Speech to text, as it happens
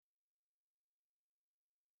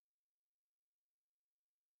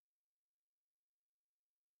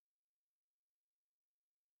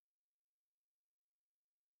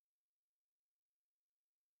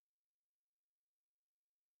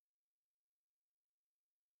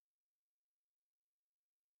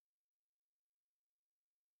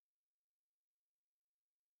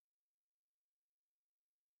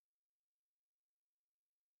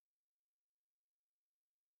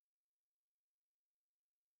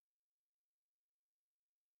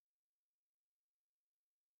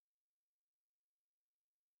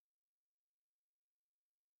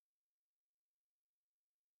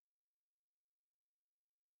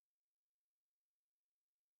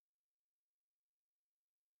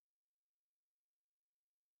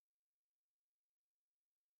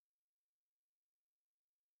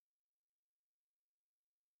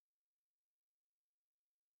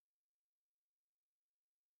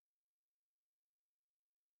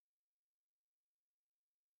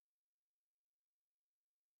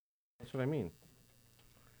That's what I mean.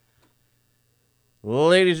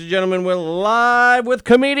 Ladies and gentlemen, we're live with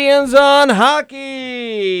Comedians on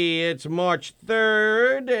Hockey. It's March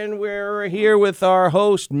 3rd, and we're here with our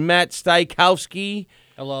host, Matt Stykowski.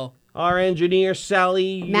 Hello. Our engineer,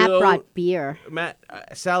 Sally. Matt brought beer.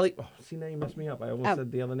 Sally. Oh, see, now you messed me up. I almost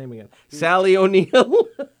said the other name again. Sally O'Neill.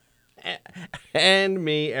 And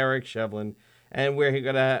me, Eric Shevlin. And we're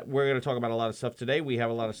gonna talk about a lot of stuff today. We have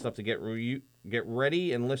a lot of stuff to get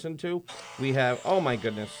ready and listen to. We have, oh my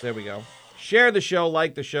goodness, there we go. Share the show,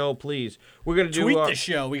 like the show, please. We're going to do... Tweet the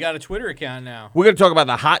show. We got a Twitter account now. We're going to talk about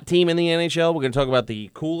the hot team in the NHL. We're going to talk about the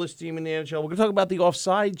coolest team in the NHL. We're going to talk about the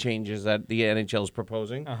offside changes that the NHL is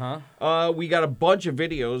proposing. We got a bunch of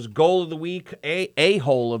videos. Goal of the week,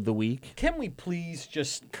 a-hole of the week. Can we please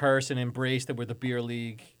just curse and embrace that we're the Beer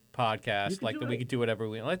League podcast? Like that we could do whatever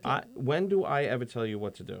we want. When do I ever tell you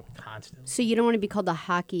what to do? Constantly. So you don't want to be called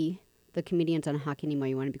the Comedians on Hockey anymore.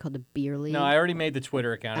 You want to be called the Beer League? No, I already made the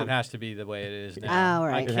Twitter account. It has to be the way it is now. Oh,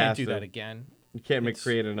 right. I can't do that again. You can't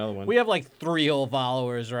create another one. We have like 3 whole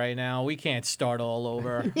followers right now. We can't start all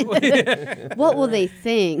over. What will they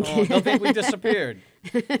think? Oh, they'll think we disappeared.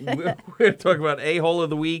 We're going to talk about a-hole of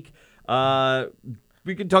the week.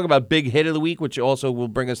 We can talk about big hit of the week, which also will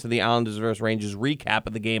bring us to the Islanders vs. Rangers recap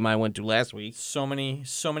of the game I went to last week. So many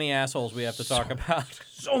assholes we have to talk about.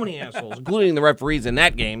 So many assholes, including the referees in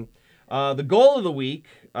that game. The goal of the week,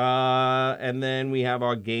 and then we have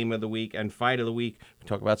our game of the week and fight of the week. We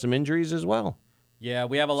talk about some injuries as well. Yeah,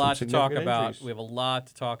 we have a lot to talk about. Injuries. We have a lot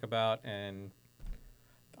to talk about, and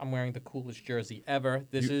I'm wearing the coolest jersey ever.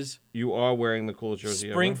 You are wearing the coolest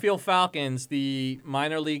jersey Springfield Falcons, the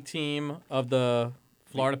minor league team of the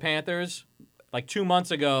Florida Panthers. Like 2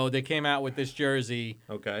 months ago, they came out with this jersey.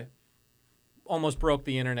 Okay. Almost broke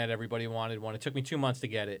the internet. Everybody wanted one. It took me 2 months to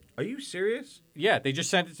get it. Are you serious? Yeah, they just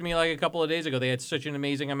sent it to me like a couple of days ago. They had such an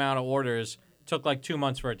amazing amount of orders. It took like 2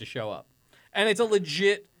 months for it to show up. And it's a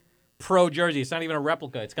legit pro jersey. It's not even a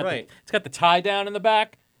replica. It's got the tie down in the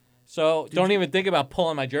back. So don't even think about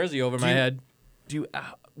pulling my jersey over my head.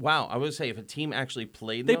 Wow, I would say if a team actually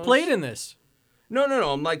played They played in this. No.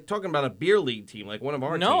 I'm like talking about a beer league team, like one of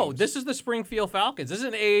our teams. No, this is the Springfield Falcons. This is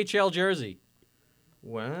an AHL jersey.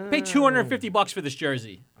 Wow. Pay $250 for this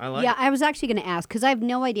jersey. I was actually going to ask because I have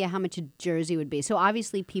no idea how much a jersey would be. So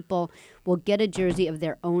obviously people will get a jersey of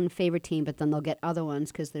their own favorite team, but then they'll get other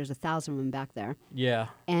ones because there's 1,000 of them back there. Yeah.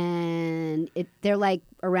 And they're like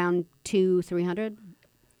around $200-$300.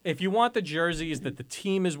 If you want the jerseys that the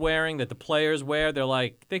team is wearing, that the players wear,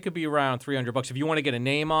 they could be around $300. If you want to get a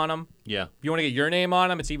name on them, yeah. If you want to get your name on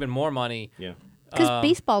them, it's even more money. Yeah. Because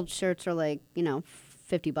baseball shirts are like,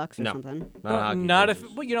 $50 or something. Not if,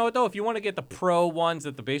 but you know what though? If you want to get the pro ones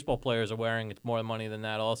that the baseball players are wearing, it's more money than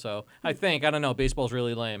that. Also, I don't know. Baseball's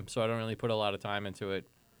really lame, so I don't really put a lot of time into it.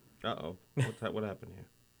 What happened here?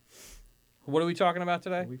 What are we talking about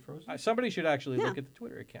today? Are we frozen? Somebody should actually look at the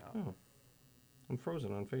Twitter account. Oh, I'm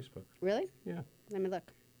frozen on Facebook. Really? Yeah. Let me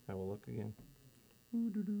look. I will look again.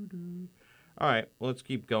 All right, well, let's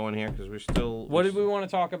keep going here because we're still. What did we want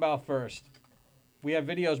to talk about first? We have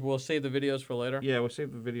videos. We'll save the videos for later. Yeah, we'll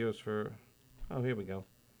save the videos for... Oh, here we go.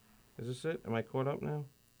 Is this it? Am I caught up now?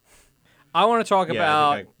 I want to talk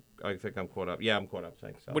about... I think I'm caught up. Yeah, I'm caught up.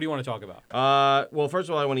 Thanks. What do you want to talk about? Well, first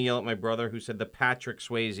of all, I want to yell at my brother who said the Patrick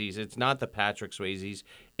Swayzes. It's not the Patrick Swayzes.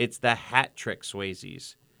 It's the Hat Trick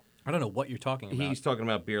Swayzes. I don't know what you're talking about. He's talking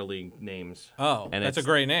about beer league names. Oh, and that's a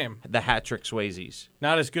great name. The Hat Trick Swayzes.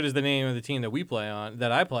 Not as good as the name of the team that we play on,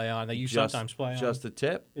 that I play on, that you sometimes play on. Just the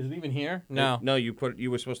tip. Is it even here? No. No, you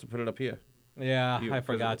were supposed to put it up here. Yeah, I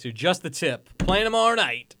forgot to. Just the tip. Playing tomorrow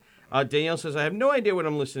night. Danielle says, I have no idea what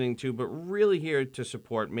I'm listening to, but really here to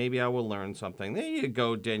support. Maybe I will learn something. There you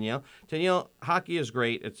go, Danielle. Danielle, hockey is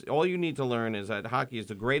great. It's all you need to learn is that hockey is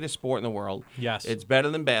the greatest sport in the world. Yes. It's better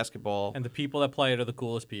than basketball. And the people that play it are the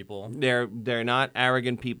coolest people. They're not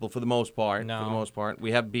arrogant people for the most part. No. For the most part.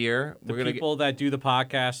 We have beer. The people that do the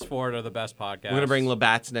podcasts for it are the best podcasts. We're going to bring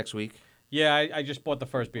Labatt's next week. Yeah, I just bought the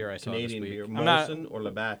first beer I saw Canadian this week. beer. Molson or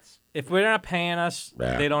Labatt's? If we're not paying us,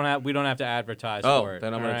 we don't have to advertise for it.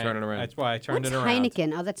 Then I'm going to turn it around. That's why I turned it around.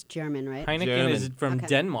 Heineken? Oh, that's German, right? Heineken is from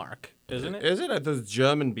Denmark, isn't it? Is it? I thought it's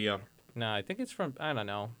German beer. No, I think it's from, I don't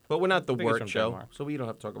know. But we're not the word show, Denmark. so we don't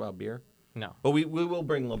have to talk about beer. No. But we will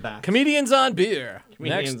bring Labatt's. Comedians on beer.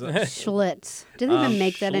 Comedians on Schlitz. Do they even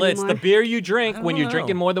make that anymore? Schlitz, the beer you drink when you're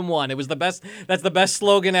drinking more than one. It was the best. That's the best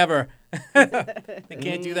slogan ever. They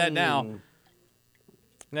can't do that now.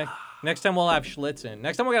 Next time we'll have Schlitz in.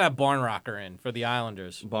 Next time we're going to have Barn Rocker in for the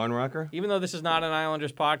Islanders. Barn Rocker? Even though this is not an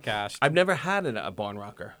Islanders podcast. I've never had a Barn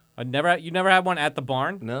Rocker. You never had one at the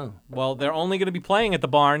barn? No. Well, they're only going to be playing at the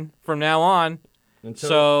barn from now on.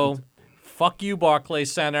 Until Fuck you,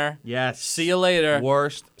 Barclays Center. Yes. See you later.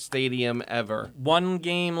 Worst stadium ever. 1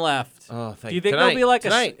 game left. Oh, thank Do you think tonight. there'll be like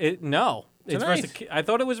Tonight. no. It's Tonight. versus I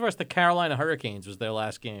thought it was versus the Carolina Hurricanes was their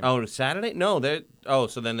last game. Oh, Saturday? No,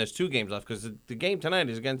 so then there's 2 games left because the game tonight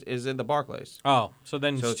is in the Barclays. Oh, so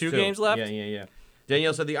then So it's two games left? Yeah.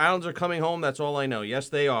 Danielle said the Islanders are coming home. That's all I know. Yes,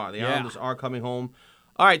 they are. The Yeah. Islanders are coming home.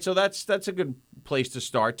 All right, so that's a good place to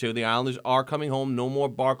start, too. The Islanders are coming home. No more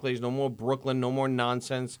Barclays, no more Brooklyn, no more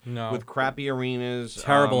nonsense with crappy arenas.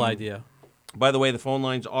 Terrible idea. By the way, the phone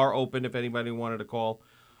lines are open if anybody wanted to call.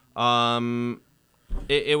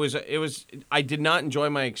 It was. I did not enjoy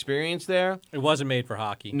my experience there. It wasn't made for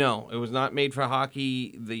hockey. No, it was not made for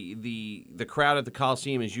hockey. The crowd at the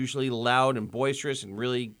Coliseum is usually loud and boisterous and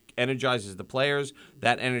really energizes the players.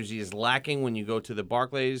 That energy is lacking when you go to the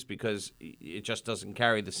Barclays because it just doesn't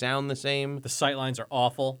carry the sound the same. The sightlines are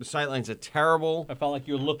awful. The sightlines are terrible. I felt like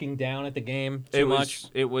you were looking down at the game too much.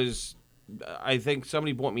 It was. I think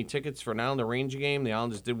somebody bought me tickets for an Islander Ranger game. The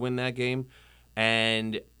Islanders did win that game.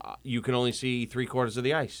 And you can only see 3/4 of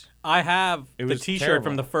the ice. I have the was T-shirt terrible.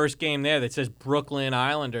 from the first game there that says Brooklyn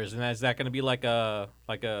Islanders, and is that going to be like a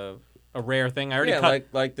rare thing? I already cut.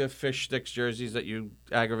 like the fish sticks jerseys that you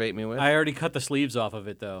aggravate me with. I already cut the sleeves off of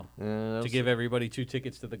it though to give it. everybody 2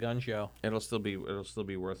 tickets to the gun show. It'll still be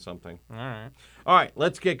worth something. All All right,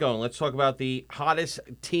 let's get going. Let's talk about the hottest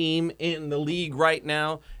team in the league right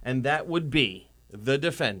now, and that would be the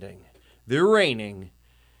defending, the reigning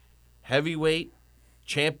heavyweight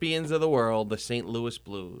champions of the world, the St. Louis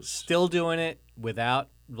Blues. Still doing it without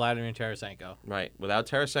Vladimir Tarasenko. Right, without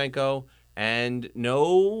Tarasenko, and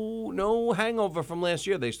no hangover from last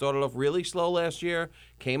year. They started off really slow last year,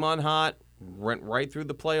 came on hot, went right through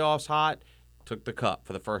the playoffs hot, took the cup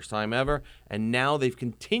for the first time ever, and now they've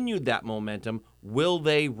continued that momentum. Will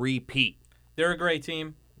they repeat? They're a great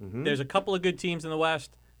team. Mm-hmm. There's a couple of good teams in the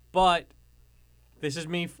West, but this is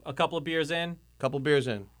me a couple of beers in. Couple beers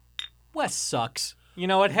in. West sucks. You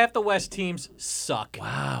know what? Half the West teams suck.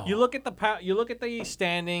 Wow. You look at the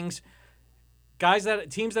standings.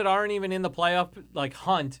 Teams that aren't even in the playoff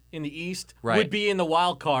hunt in the East would be in the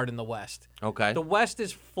wild card in the West. Okay. The West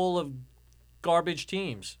is full of garbage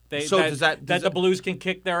teams. Does the Blues can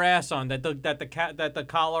kick their ass on. That the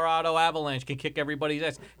Colorado Avalanche can kick everybody's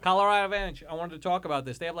ass. Colorado Avalanche. I wanted to talk about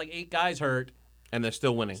this. They have 8 guys hurt, and they're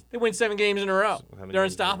still winning. They win 7 games in a row. They're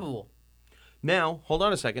unstoppable. Now, hold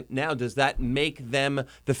on a second. Now, does that make them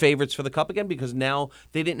the favorites for the Cup again? Because now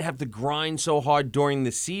they didn't have to grind so hard during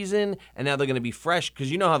the season, and now they're going to be fresh.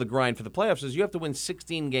 Because you know how the grind for the playoffs is. You have to win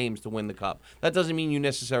 16 games to win the Cup. That doesn't mean you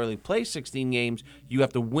necessarily play 16 games. You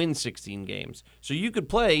have to win 16 games. So you could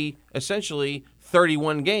play, essentially,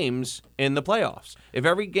 31 games in the playoffs. If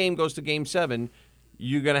every game goes to Game 7,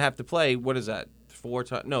 you're going to have to play, what is that?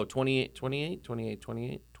 28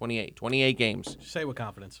 games. Say with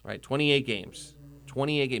confidence. Right, 28 games.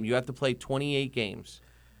 28 games. You have to play 28 games.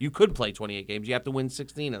 You could play 28 games. You have to win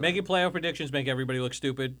 16 of them. Making playoff predictions make everybody look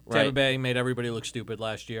stupid. Right. Tampa Bay made everybody look stupid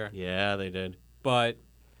last year. Yeah, they did. But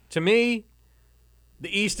to me,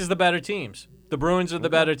 the East is the better teams. The Bruins are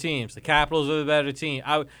the better teams. The Capitals are the better team.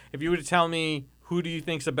 If you were to tell me who do you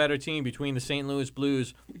think's a better team between the St. Louis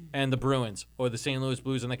Blues and the Bruins, or the St. Louis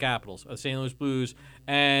Blues and the Capitals, or the St. Louis Blues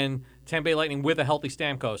and Tampa Bay Lightning with a healthy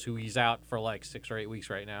Stamkos, who he's out for 6 or 8 weeks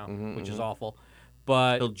right now, which is awful.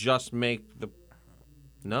 But he'll just make the.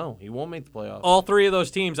 No, he won't make the playoffs. All 3 of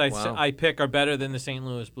those teams I pick are better than the St.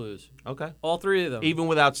 Louis Blues. Okay. All 3 of them. Even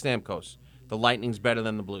without Stamkos, the Lightning's better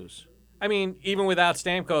than the Blues. I mean, even without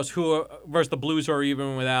Stamkos, versus the Blues, who are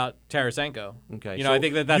even without Tarasenko. Okay. I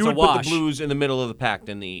think that's a wash. You would put the Blues in the middle of the pack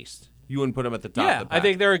in the East. You wouldn't put them at the top of the pack. I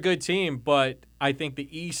think they're a good team, but I think the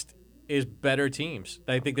East is better teams.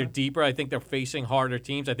 I think they're deeper. I think they're facing harder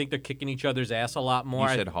teams. I think they're kicking each other's ass a lot more.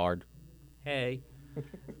 You said hard. Hey.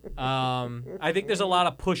 I think there's a lot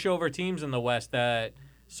of pushover teams in the West that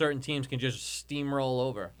certain teams can just steamroll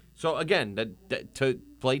over. So, again, to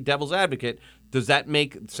play devil's advocate, does that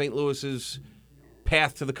make St. Louis's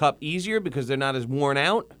path to the Cup easier because they're not as worn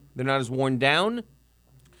out? They're not as worn down?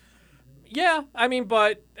 Yeah, the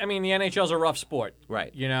NHL's a rough sport.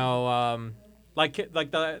 Right. Like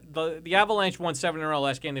the Avalanche won 7 in a row.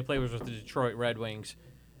 Last game they played was with the Detroit Red Wings.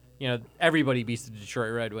 Everybody beats the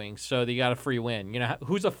Detroit Red Wings, so they got a free win.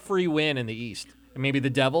 Who's a free win in the East? Maybe the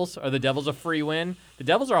Devils. Are the Devils a free win? The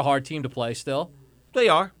Devils are a hard team to play still. They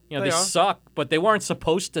are. They suck, but they weren't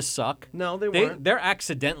supposed to suck. No, they weren't. They're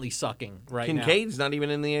accidentally sucking right now. Kincaid's not even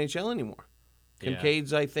in the AHL anymore.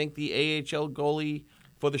 Kincaid's, I think, the AHL goalie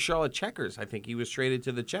for the Charlotte Checkers. I think he was traded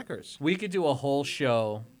to the Checkers. We could do a whole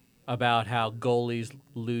show about how goalies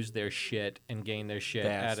lose their shit and gain their shit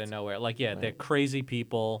out of nowhere. They're crazy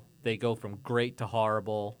people. they go from great to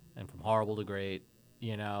horrible and from horrible to great.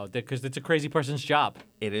 Because it's a crazy person's job.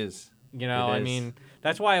 It is. I mean,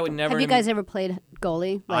 that's why I would never. Have you guys ever played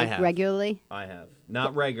goalie I have. regularly? I have.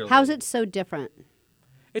 Not regularly. How's it so different?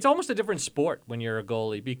 It's almost a different sport when you're a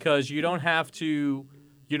goalie because you don't have to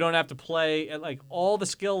play like all the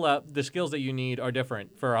skills that you need are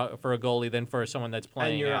different for a goalie than for someone that's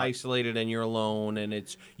playing. And you're out. isolated and you're alone,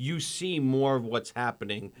 and you see more of what's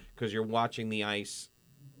happening because you're watching the ice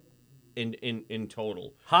in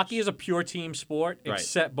total. Hockey is a pure team sport, Right.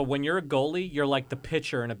 but when you're a goalie, you're like the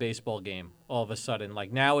pitcher in a baseball game. All of a sudden,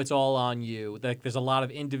 like now it's all on you. Like there's a lot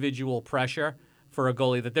of individual pressure for a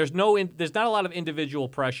goalie. That there's not a lot of individual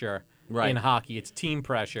pressure in hockey. It's team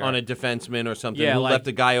pressure On a defenseman or something Yeah, who like left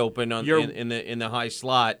a guy open in the high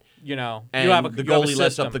slot. And you have the goalie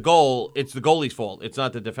lets system. up the goal. It's the goalie's fault. It's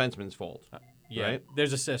not the defenseman's fault. Yeah, right?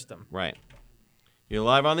 There's a system. Right. You're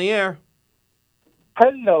live on the air.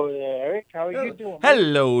 Hello there, Eric. How are you doing?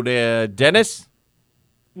 Hello there, Dennis.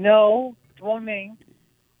 No, it's wrong name.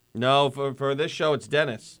 No, for this show, it's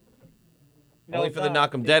Dennis. No, Only it's for the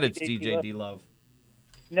not. Knock 'em Dead, it's DJ DJ D Love.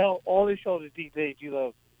 No, all the shows is DJ G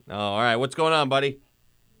Love. Oh, all right. What's going on, buddy?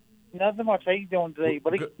 Nothing much. How you doing today,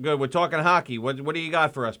 buddy? Good. We're talking hockey. What do you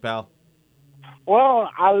got for us, pal? Well,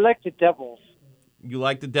 I like the Devils. You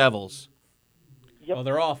like the Devils? Yep. Oh,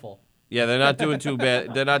 they're awful. Yeah, they're not doing too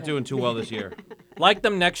bad. They're not doing too well this year. Like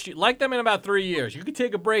them next year. Like them in about 3 years. You could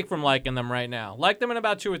take a break from liking them right now. Like them in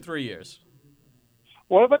about 2 or 3 years.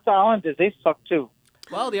 What about the Islanders? They suck too.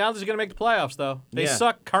 Well, the Islanders are going to make the playoffs, though. They Yeah.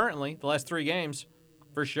 suck currently, the last 3 games,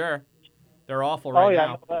 for sure. They're awful right I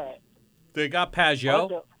now. know that. They got I like Pajot.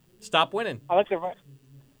 the- Stop winning. I like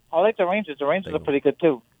the Rangers. The Rangers are pretty good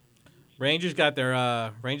too. Rangers got their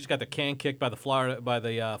can kicked by the Flyers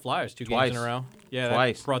 2 Twice. games in a row. Yeah,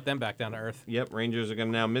 Twice. that brought them back down to earth. Yep, Rangers are going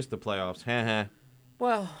to now miss the playoffs.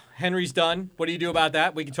 Well, Henry's done. What do you do about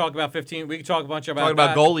that? We can talk about 15. We can talk a bunch about Talking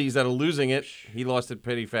about that. goalies that are losing it. He lost it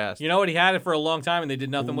pretty fast. You know what? He had it for a long time, and they did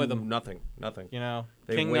nothing with him. Nothing.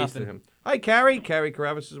 They King wasted nothing. him. Hi, Carrie. Carrie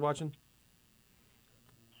Karavis is watching.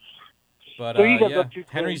 But So you guys yeah, got two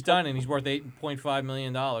Henry's players. done, and he's worth $8.5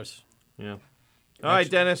 million. Yeah. All right,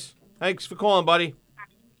 Dennis. Thanks for calling, buddy.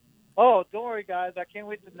 Oh, don't worry, guys. I can't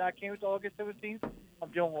wait to August 17th. I'm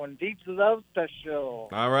doing one Deep Love special.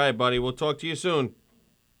 All right, buddy. We'll talk to you soon.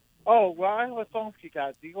 Oh, well, I have a song for you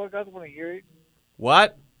guys. Do you guys want to hear it?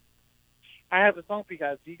 What? I have a song for you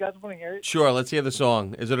guys. Do you guys want to hear it? Sure. Let's hear the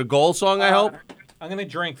song. Is it a goal song? I hope. I'm gonna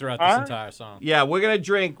drink throughout this entire song. Yeah, we're gonna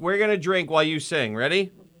drink. We're gonna drink while you sing.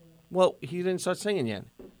 Ready? Well, he didn't start singing yet.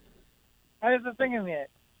 I wasn't singing yet.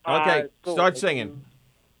 Okay, I saw start singing.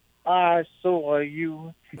 I saw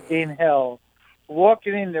you in hell,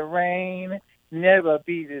 walking in the rain, never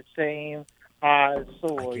be the same. I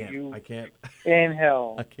saw you I can't. in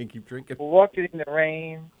hell, I can't keep drinking. walking in the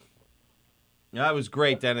rain. That was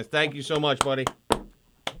great, Dennis. Thank you so much, buddy. All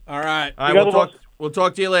right. All right, You we'll gotta talk. We'll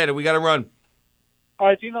talk to you later. We got to run. All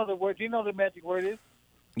right, do you know the word? Do you know the magic word is?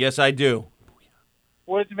 Yes, I do.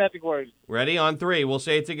 What is the magic word? Ready? On 3. We'll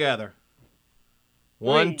say it together.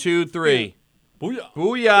 1, 3, 2, 3. Booyah.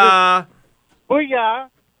 Booyah! Booyah!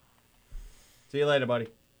 See you later, buddy.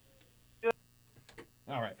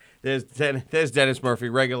 All right. There's Dennis Murphy,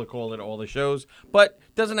 regular caller to all the shows, but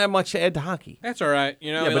doesn't have much to add to hockey. That's all right.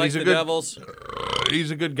 You know, Yeah, he but likes he's a the good- Devils.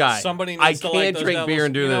 He's a good guy. Somebody I needs to can't like those drink Devils. beer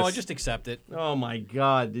and do you know, this. just accept it. Oh my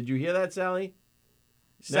God! Did you hear that, Sally?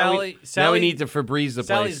 Sally, Now we need to Febreze the place.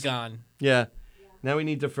 Sally's gone. Yeah. Now we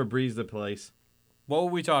need to Febreze the place. What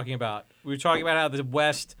were we talking about? We were talking about how the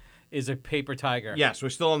West is a paper tiger. Yes, we're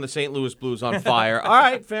still on the St. Louis Blues on fire. All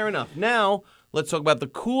right, fair enough. Now let's talk about the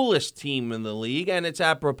coolest team in the league, and it's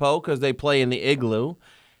apropos because they play in the Igloo,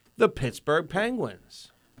 the Pittsburgh Penguins.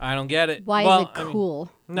 I don't get it. Why Well, is it I mean,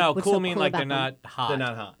 cool? no, What's cool so mean cool like about they're them? not hot. They're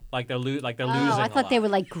not hot. Like they're losing. Oh, a I thought they lot. were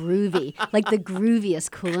like groovy, like the grooviest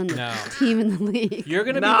cool in the No. team in the league. You're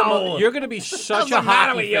gonna No. you're gonna be such the a matter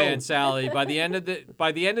hockey with you? fan, Sally. By the end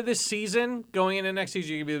of this season, going into next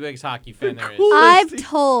season, you're gonna be the biggest hockey fan there is. I've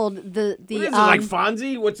told the What is it, like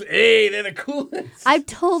Fonzie? Hey, they're the coolest. I've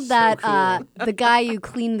told that cool. the guy who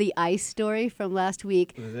cleaned the ice story from last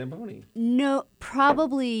week. Zamboni. No,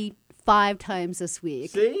 probably 5 times this week.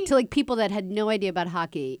 See? To like people that had no idea about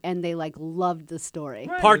hockey and they like loved the story.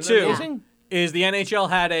 Part Isn't that 2 amazing? is the NHL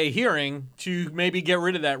had a hearing to maybe get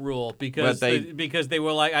rid of that rule because But they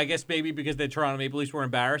were like, I guess maybe because the Toronto Maple Leafs were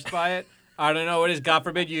embarrassed by it. I don't know what it is. God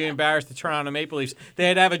forbid you embarrass the Toronto Maple Leafs. They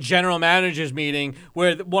had to have a general managers meeting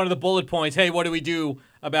where one of the bullet points, hey, what do we do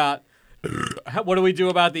about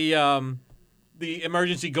the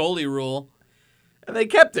emergency goalie rule? And they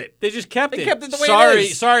kept it. They just kept it. kept it the way it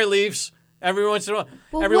is. Sorry, Leafs. Every once in a while,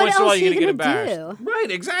 Well, every what once in a else while, are you're you gonna get gonna embarrassed. do?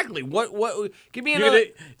 Right, exactly. What? Give me You're another.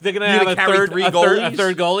 they're gonna You're have gonna a carry third, three a goalies?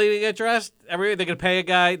 third goalie to get dressed. They're gonna pay a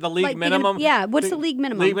guy the league Like, they're gonna- minimum. yeah, what's the league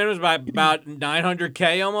minimum? League minimum is about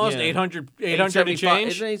 $900K almost, Yeah. 800 and 875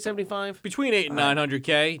 change. Isn't it 875? Between 8 and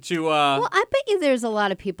 900K to. Well, I bet you there's a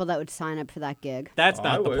lot of people that would sign up for that gig. That's I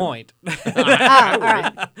not the would. point. Ah, all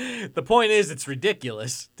right. The point is, it's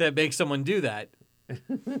ridiculous to make someone do that.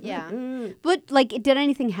 Yeah. But, like, did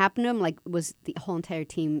anything happen to him? Like, was the whole entire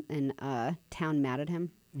team in town mad at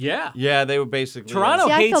him? Yeah. Yeah, they were basically Toronto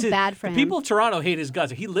See, I hates feel it. bad for The him. people of Toronto hate his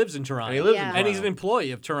guts. He lives in Toronto. And he lives Yeah. in And he's an Toronto.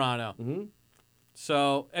 employee of Toronto. Mhm.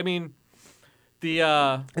 So, I mean, the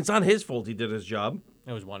It's not his fault. He did his job.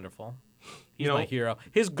 it was wonderful. He's You know, my hero.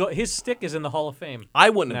 His stick is in the Hall of Fame. I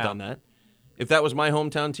wouldn't have Now. done that. If that was my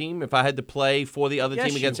hometown team, if I had to play for the other Yes,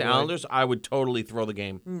 team you against the would. Islanders, I would totally throw the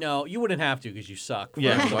game. No, you wouldn't have to because you suck.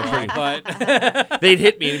 Yeah, first of well, all, pretty- but They'd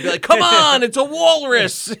hit me and be like, "Come on, it's a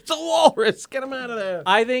walrus! It's a walrus! Get him out of there!"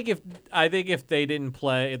 I think if they didn't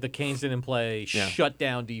play, if the Canes didn't play Yeah. shut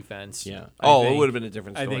down defense. Yeah. I it think- would have been a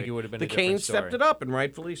different I story. think it would have been the a different Canes stepped story. it up, and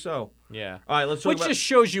rightfully so. Yeah. All right, let's talk Which about. just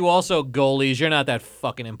shows you also goalies, you're not that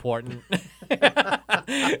fucking important.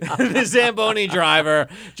 The Zamboni driver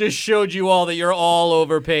just showed you all that you're all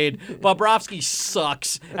overpaid. Bobrovsky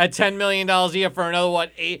sucks at $10 million a year for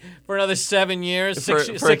another 7 years, for,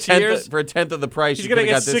 six for a tenth years. for a tenth of the price, He's you going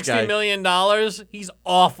to could've get got this guy. $60 million. He's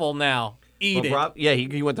awful now. Eat it. Yeah,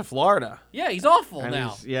 he went to Florida. Yeah, he's awful And now.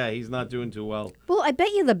 he's not doing too well. Well, I bet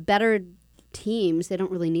you the better teams, they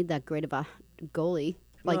don't really need that great of a goalie.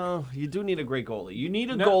 Like, No, you do need a great goalie. You need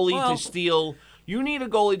a No, goalie well- to steal. You need a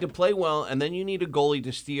goalie to play well, and then you need a goalie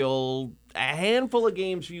to steal a handful of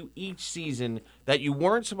games for you each season that you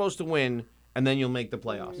weren't supposed to win, and then you'll make the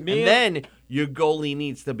playoffs. And then your goalie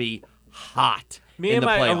needs to be hot. Me in and the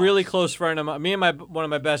a playoffs. really close friend of mine, one of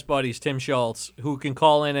my best buddies, Tim Schultz, who can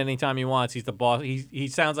call in anytime he wants. He's the boss. He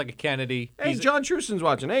sounds like a Kennedy. Hey, John Truson's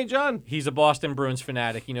watching. Hey, John. He's a Boston Bruins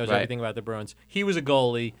fanatic. He knows Right. everything about the Bruins. He was a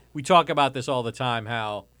goalie. We talk about this all the time,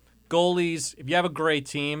 how goalies, if you have a great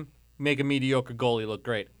team, make a mediocre goalie look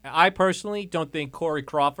great. I personally don't think Corey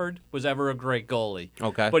Crawford was ever a great goalie.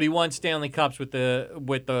 Okay. But he won Stanley Cups with the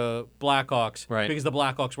Blackhawks Right. because the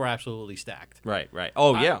Blackhawks were absolutely stacked. Right.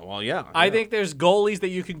 Oh, yeah. Well, yeah. I think there's goalies that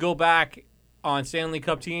you can go back on Stanley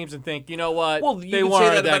Cup teams and think, you know what? Well, you they could weren't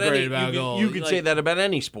say that that about great any. about goalies. You could Like- say that about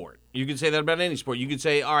any sport. You could say that about any sport. You could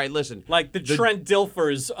say, all right, listen. Like the Trent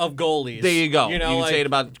Dilfers of goalies. There you go. You know, could like, say it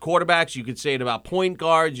about quarterbacks. You could say it about point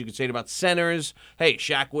guards. You could say it about centers. Hey,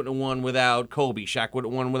 Shaq wouldn't have won without Kobe. Shaq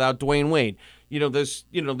wouldn't have won without Dwayne Wade. There's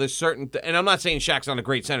certain, and I'm not saying Shaq's not a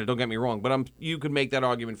great center. Don't get me wrong, but you could make that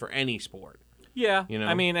argument for any sport. Yeah. You know?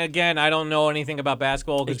 I mean, again, I don't know anything about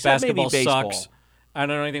basketball because Except maybe basketball baseball. sucks. I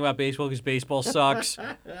don't know anything about baseball because baseball sucks.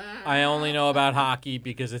 I only know about hockey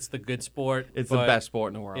because it's the good sport. It's the but best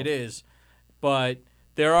sport in the world. It is. But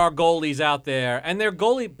there are goalies out there, and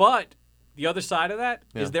but the other side of that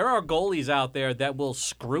is there are goalies out there that will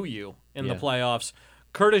screw you in the Yeah. playoffs.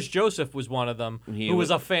 Curtis Joseph was one of them, who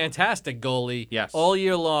was a fantastic goalie all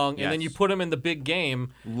year long, and then you put him in the big game,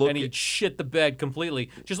 and he'd shit the bed completely.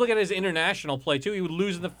 Just look at his international play, too. He would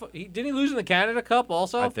lose in didn't he lose in the Canada Cup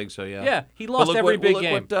also? I think so, yeah. Yeah, he lost every big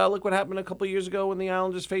game. Look what happened a couple years ago when the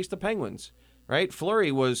Islanders faced the Penguins. Right?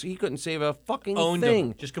 Fleury he couldn't save a fucking Owned thing.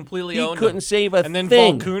 him. Just completely He owned him. couldn't save a And then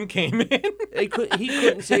thing. Volkun came in. He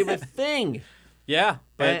couldn't save a thing. Yeah.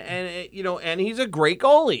 But And he's a great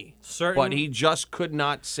goalie. certain But he just could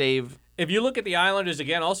not save. If you look at the Islanders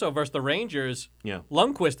again, also versus the Rangers,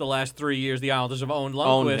 Lundqvist the last 3 years the Islanders have owned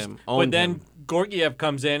Lundqvist, but then Georgiev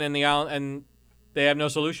comes in and they have no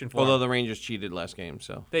solution for Although him. the Rangers cheated last game,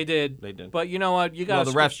 so They did. They did. But you know what? You got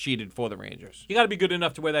the refs cheated for the Rangers. You got to be good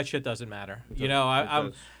enough to where that shit doesn't matter. It You know,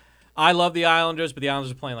 does. I love the Islanders, but the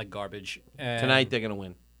Islanders are playing like garbage. And Tonight they're gonna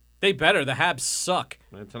win. they better. The Habs suck.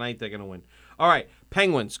 Tonight they're gonna win. All right,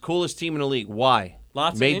 Penguins, coolest team in the league. Why?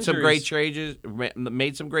 Lots made of some injuries. great trades.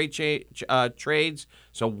 Made some great trades.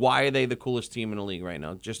 So why are they the coolest team in the league right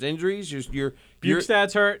now? Just injuries? You're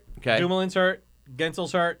Bukestad's hurt. Okay. Dumoulin's hurt.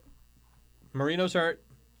 Gensel's hurt. Marino's hurt.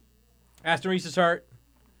 Aston Reese is hurt.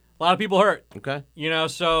 A lot of people hurt. okay. You know,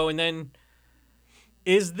 so, and then,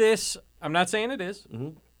 is this, I'm not saying it is. Mm-hmm.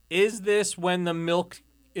 Is this when the milk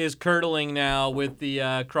is curdling now with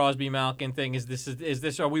the Crosby Malkin thing? Is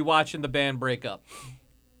this, are we watching the band break up?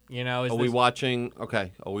 You know, Are we watching?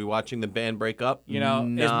 Okay. Are we watching the band break up? You know,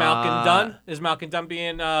 is Malkin done? Is Malkin done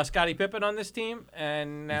being Scottie Pippen on this team?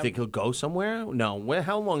 And You think he'll go somewhere? No.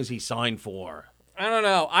 How long is he signed for? I don't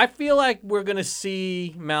know. I feel like we're going to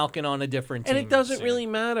see Malkin on a different team. And it doesn't soon. really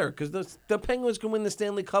matter because the Penguins can win the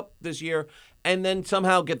Stanley Cup this year and then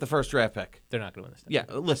somehow get the first draft pick. They're not going to win this thing. Yeah,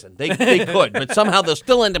 listen, they could, but somehow they'll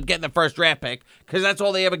still end up getting the first draft pick because that's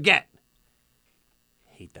all they ever get.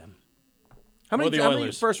 Hate them. How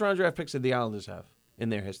many first-round draft picks did the Islanders have in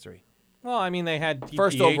their history? Well, I mean, they had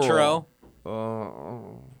First Pietro.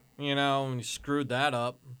 overall. You know, and you screwed that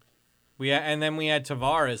up. And then we had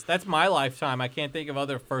Tavares. That's my lifetime. I can't think of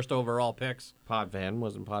other first overall picks. Potvin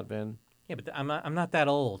wasn't Potvin. Yeah, but I'm not that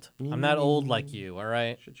old. I'm not old like you. All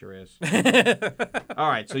right. Shut your ass. All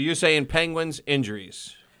right. So you're saying Penguins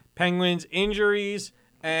injuries. Penguins injuries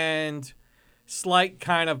and slight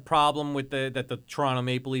kind of problem with that the Toronto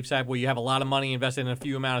Maple Leafs have, where you have a lot of money invested in a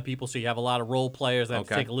few amount of people, so you have a lot of role players that have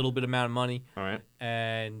to take a little bit amount of money. All right.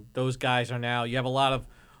 And those guys are now. You have a lot of,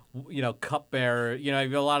 cupbearer. You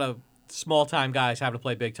have a lot of small-time guys having to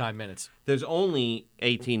play big-time minutes. There's only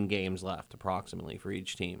 18 games left, approximately, for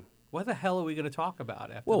each team. What the hell are we going to talk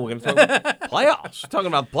about after? Well, we're going to talk about playoffs. We're talking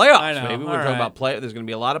about playoffs, I know. baby. We're All talking right. about There's going to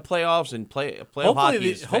be a lot of playoffs, and playoff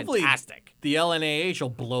hockey is fantastic. The LNAH will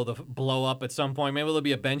blow up at some point. Maybe there'll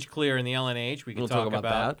be a bench clear in the LNAH. We can talk about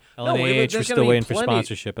that. LNAH. We're still waiting for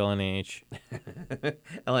sponsorship. LNAH.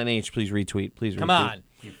 LNH, please retweet. Please Come retweet.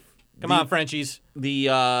 Come on, Frenchies.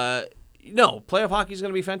 No, playoff hockey is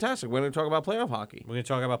going to be fantastic. We're going to talk about playoff hockey. We're going to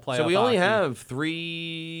talk about playoff. So we only hockey. have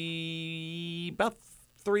 3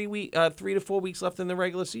 to 4 weeks left in the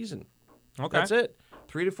regular season. Okay, that's it.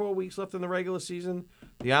 3 to 4 weeks left in the regular season.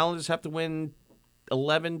 The Islanders have to win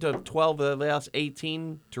 11 to 12 of the last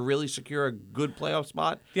 18 to really secure a good playoff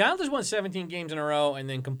spot. The Islanders won 17 games in a row and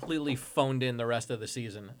then completely phoned in the rest of the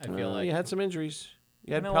season. I feel like you had some injuries.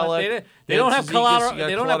 You had know Pelech. what? They don't have Cizikas,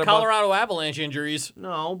 They don't have Colorado Avalanche injuries.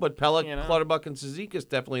 No, but Pelech, Clutterbuck, and Cizikas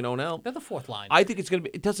definitely don't help. They're the fourth line. I think it's going to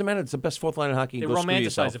be. It doesn't matter. It's the best fourth line in hockey. They Go screw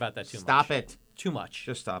yourself. romanticize about that too much. Stop it. Too much.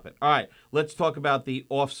 Just stop it. All right, let's talk about the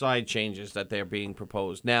offside changes that they're being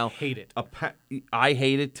proposed. Now, hate it. I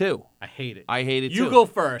hate it too. I hate it. I hate it too. You go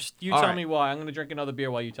first. You All tell right. me why. I'm going to drink another beer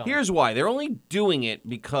while you tell me. Here's why. They're only doing it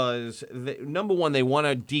because, number one, they want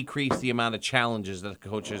to decrease the amount of challenges that the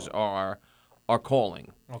coaches are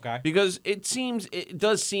calling. Okay. Because it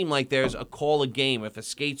does seem like there's a call a game if a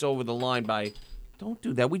skate's over the line by. Don't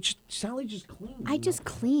do that. Sally just cleaned. I just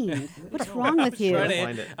cleaned. What's wrong with you?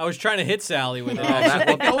 I was trying to hit Sally with it.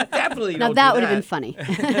 Definitely Now don't that do would have been funny.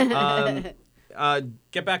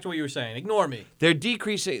 Get back to what you were saying. Ignore me. They're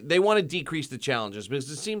decreasing. They want to decrease the challenges because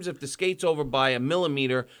it seems if the skate's over by a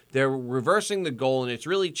millimeter, they're reversing the goal and it's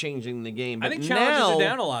really changing the game. But I think challenges are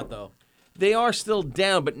down a lot, though. They are still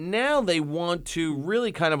down, but now they want to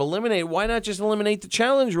really kind of eliminate. Why not just eliminate the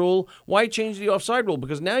challenge rule? Why change the offside rule?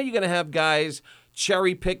 Because now you're going to have guys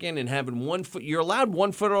cherry picking and having 1 foot. You're allowed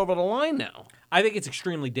 1 foot over the line now. I think it's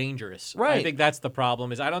extremely dangerous. Right. I think that's the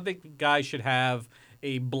problem. I don't think guys should have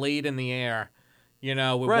a blade in the air, with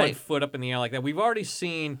 1 foot up in the air like that. We've already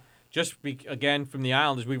seen. Again, from the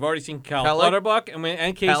Islanders, we've already seen Clutterbuck and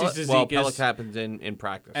Casey Cizikas. Well, Pelech happens in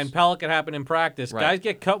practice. And Pelech happened in practice. Right. Guys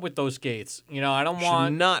get cut with those skates. I don't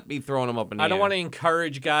Should not be throwing them up in the air. I don't want to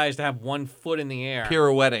encourage guys to have 1 foot in the air.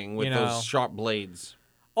 Pirouetting with those sharp blades.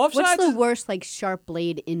 What's the worst, sharp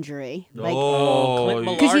blade injury? Clint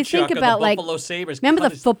Malarchuk because you think about of the Buffalo Sabres. Remember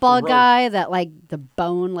the football guy that the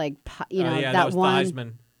bone that that was one.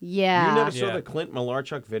 Theismann. Yeah. You never saw the Clint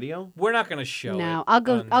Malarchuk video? We're not going to show it. No, I'll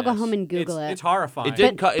go home and Google it. It's horrifying. It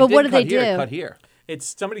did cut. But what did they here, do? It cut here,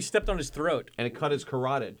 It's somebody stepped on his throat. and it cut his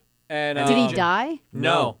carotid. And Did he die?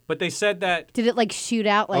 No, but they said that Did it shoot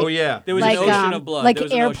out Oh yeah. there was an ocean of blood. like There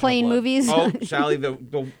was an ocean of airplane blood. movies? Oh, Sally,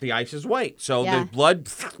 the ice is white, so Yeah. the blood.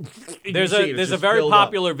 There's a very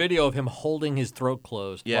popular video of him holding his throat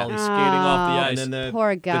closed while he's skating off the ice. And then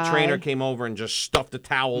Poor the guy. trainer came over and just stuffed a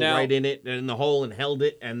towel right in it in the hole and held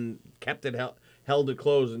it and kept it held it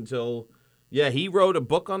closed until. Yeah, he wrote a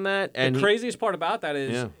book on that. And the craziest part about that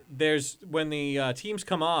is there's when the teams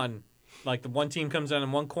come on, like the one team comes on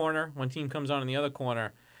in one corner, one team comes on in the other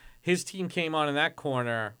corner. His team came on in that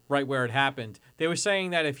corner right where it happened. They were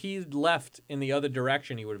saying that if he left in the other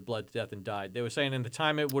direction, he would have bled to death and died. They were saying in the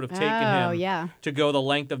time it would have taken him to go the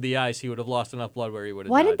length of the ice, he would have lost enough blood where he would have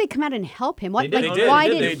died. Why didn't they come out and help him? What, They did. Why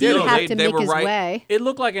They did did. he have to They make were his right. way? It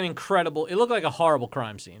looked like a horrible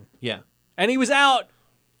crime scene. Yeah. And he was out.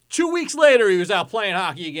 2 weeks later, he was out playing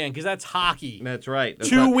hockey again because that's hockey. That's right. That's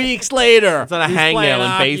 2 weeks later. It's not a he's hangnail playing in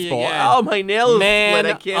hockey baseball. again. Oh, my nail is Man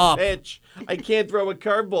split. I can't up. pitch. I can't throw a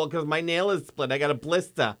curveball because my nail is split. I got a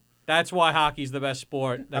blister. That's why hockey's the best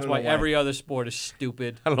sport. That's why every other sport is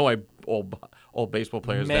stupid. I don't know why all baseball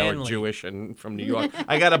players now are Manly. Jewish and from New York.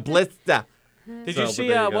 I got a blister. Did So, you but see,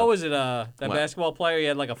 there you go. what was it, that What? basketball player? He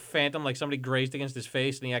had like a phantom, like somebody grazed against his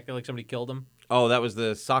face, and he acted like somebody killed him. Oh, that was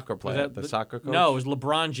the soccer Was player, that the soccer coach? No, it was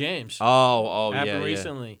LeBron James. Oh, yeah, Happened yeah.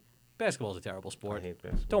 recently. Basketball's a terrible I sport. hate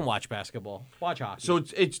basketball. Don't watch basketball. Watch hockey. So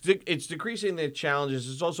it's decreasing the challenges.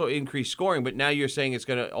 It's also increased scoring, but now you're saying it's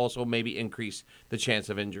going to also maybe increase the chance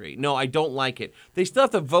of injury. No, I don't like it. They still have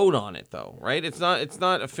to vote on it, though, right? It's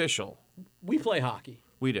not official. We play hockey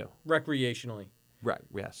We do. recreationally. Right.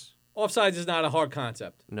 Yes. Offsides is not a hard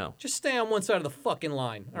concept. No. Just stay on one side of the fucking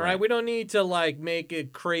line. All right? Right. We don't need to like make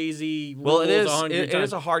it crazy. Well, it rules is. 100 It times.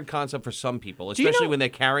 is a hard concept for some people, you especially know- when they're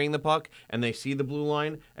carrying the puck and they see the blue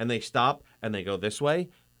line and they stop and they go this way.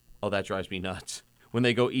 Oh, that drives me nuts. When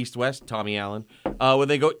they go east-west, Tommy Allen. When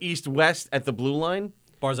they go east-west at the blue line.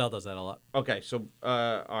 Barzell does that a lot. Okay, so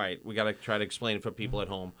all right, we got to try to explain it for people at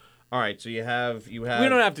home. All right, so you have. We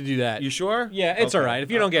don't have to do that. You sure? Yeah, it's Okay. all right. If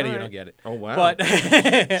you don't get it, All you right. don't get it. Oh wow.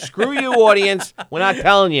 But Screw you, audience. We're not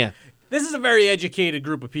telling you. this is a very educated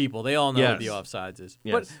group of people. They all know what Yes. the offsides is.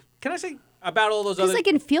 Yes. But can I say about all those Because other? like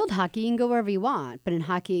in field hockey, you can go wherever you want, but in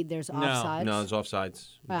hockey, there's offsides. No, it's offsides.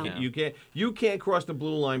 Wow. You can't cross the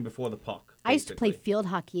blue line before the puck. I used to play basically. field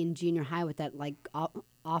hockey in junior high with that like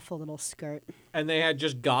awful little skirt. and they had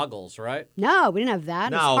just goggles, right? No, we didn't have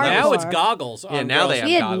that. It was No, that Now it's hardcore. goggles. Yeah, on now they girls. have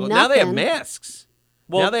We had goggles. Now they have nothing. masks.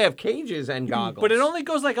 Well- now they have cages and goggles. But it only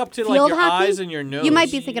goes like up to like Field your hockey? eyes and your nose. You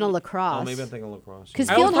might be thinking of lacrosse. Oh, maybe I'm thinking lacrosse. Because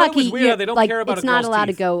I always field thought it was hockey, weird how they don't like, care about it's a not girl's allowed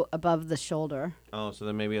to teeth. go above the shoulder. Oh, so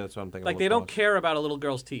then maybe that's what I'm thinking. Like of they don't lacrosse. care about a little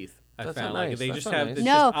girl's teeth. I That's found not like nice. they That's just not have nice. it's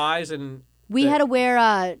No. just eyes and We the- had to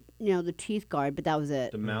wear, the teeth guard, but that was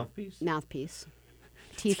it. The mouthpiece. Mouthpiece.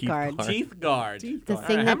 Teeth Teeth guard. guard. teeth guard. The All right,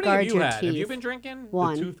 thing how that many guards have you your had? Have you teeth. been drinking?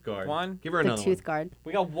 One. The tooth guard. One? Give her The another tooth one. guard.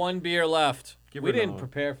 We got one beer left. Give her We didn't another one.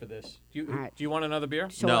 prepare for this. Do All right. you want another beer?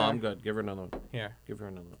 Sure. No, I'm good. Give her another one. Here. Give her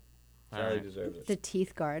another one. All Sally right. deserves it. The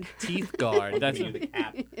teeth guard. Teeth guard. That's the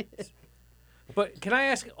cap. But can I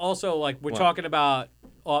ask also, like, we're What? talking about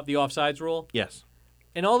the offsides rule? Yes.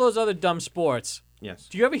 In all those other dumb sports, Yes.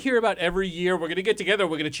 do you ever hear about every year we're going to get together,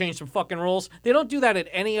 we're going to change some fucking rules? They don't do that at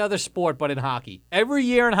any other sport but in hockey. Every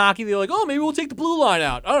year in hockey, they're like, oh, maybe we'll take the blue line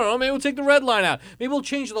out. I don't know, maybe we'll take the red line out. Maybe we'll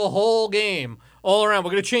change the whole game all around.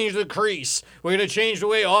 We're going to change the crease. We're going to change the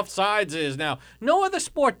way offsides is now. No other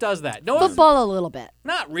sport does that. No other, Football a little bit.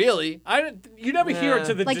 not really. You never hear it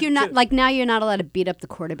to the... Like you're not like now you're not allowed to beat up the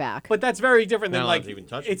quarterback. But that's very different than Not allowed like to even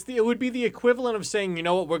touch it would be the equivalent of saying, you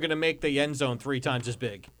know what, we're going to make the end zone 3 times as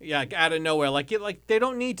big. Yeah, out of nowhere. Like they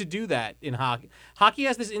don't need to do that in hockey. Hockey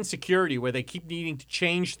has this insecurity where they keep needing to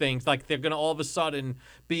change things, like they're going to all of a sudden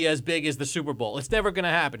be as big as the Super Bowl. It's never going to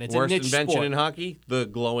happen. It's Worst a niche invention sport. in hockey: the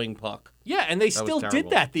glowing puck. Yeah, and they was still did terrible.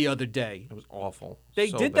 that the other day. It was awful. They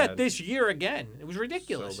So did bad. that this year again. It was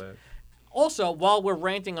ridiculous. So bad. Also, while we're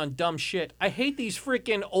ranting on dumb shit, I hate these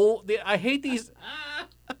freaking old. I hate these.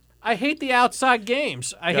 I hate the outside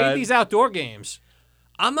games. I hate ahead. these outdoor games.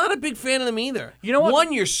 I'm not a big fan of them either. You know what?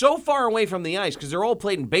 One, you're so far away from the ice because they're all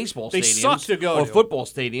played in baseball They stadiums suck to go or to. football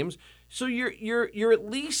stadiums. So you're at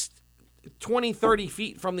least 20, 30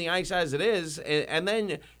 feet from the ice as it is, and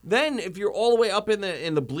then if you're all the way up in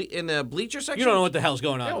the bleacher section, You don't know what the hell's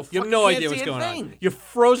going on. No, You have fucking no can't idea see what's a going on. thing. You're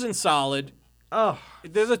frozen solid. Oh,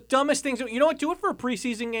 They're the dumbest things. You know what? Do it for a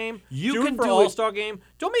preseason game. You do can it for do an it- All-Star game.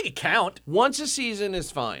 Don't make it count. once a season is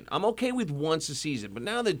fine. I'm okay with once a season, but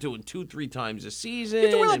now they're doing 2-3 times a season. You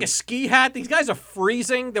have to wear like and- a ski hat. These guys are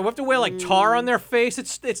freezing. They have to wear like tar on their face.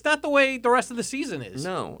 It's not the way the rest of the season is.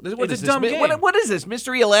 No, what It's is a this? dumb game. What is this?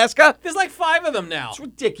 Mystery Alaska? There's like 5 of them now. It's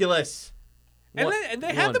ridiculous. And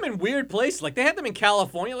they have them in weird places. Like they had them in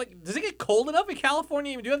California. Like, does it get cold enough in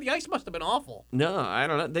California? Even do that? The ice must have been awful. No, I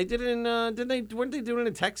don't know. They did it in. Weren't they doing it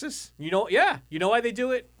in Texas? You know? Yeah. You know why they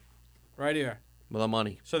do it? Right here. With the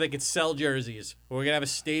money. So they could sell jerseys. Or we're gonna have a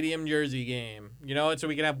stadium jersey game. You know, and so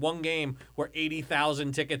we can have one game where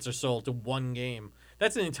 80,000 tickets are sold to one game.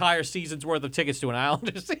 That's an entire season's worth of tickets to an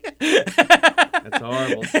Islanders. That's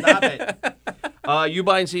horrible. Stop it. You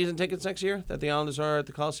buying season tickets next year that the Islanders are at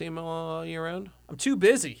the Coliseum all year round? I'm too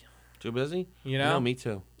busy. Too busy? You know? Me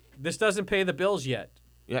too. This doesn't pay the bills yet.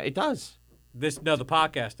 Yeah, it does. The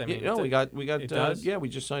podcast. I mean, we got. it does? Yeah, we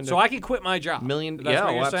just signed. So I can quit my job. million. That's Yeah,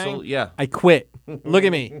 what you're absolutely. saying? Yeah. I quit. Look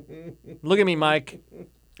at me. Look at me, Mike.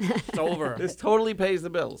 It's over. This totally pays the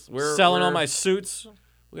bills. We're Selling all we're- my suits.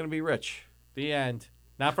 We're gonna be rich. The end.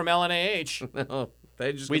 Not from LNAH. No,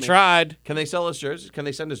 they just. We gonna- tried. Can they sell us jerseys? Can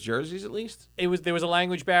they send us jerseys at least? There was a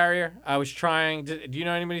language barrier. I was trying. Do you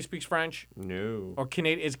know anybody who speaks French No. or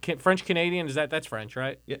Canadian? Is French Canadian? That's French,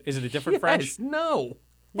 right? Yeah. Is it a different French? No.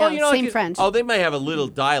 No, Well, you know, same like, French. Oh, they may have a little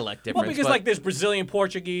dialect difference. Well, because but like there's Brazilian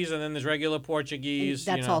Portuguese and then there's regular Portuguese.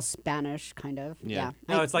 That's you know. all Spanish, kind of. Yeah.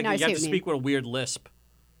 Yeah. No, it's like I you see have what to you mean. speak with a weird lisp.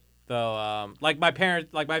 Though, like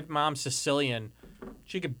my mom's Sicilian.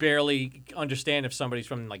 She could barely understand if somebody's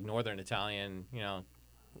from like Northern Italian. You know.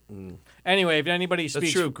 Anyway, if anybody that's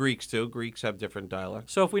speaks, true of Greeks too. Greeks have different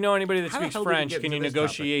dialects. so if we know anybody that How the speaks hell did we French, get can you into this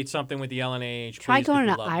negotiate something with the LNAH? Try please, 'cause going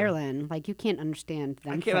we to love them. Ireland. Like you can't understand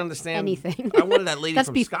them. I can't for understand anything. I wanted that lady That's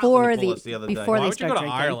from before Scotland to call the- us the other before day. Why they would you go start to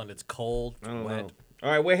drinking. Ireland? It's cold. I don't wet. know. All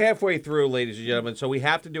right, we're halfway through, ladies and gentlemen, so we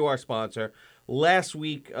have to do our sponsor. Last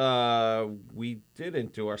week, we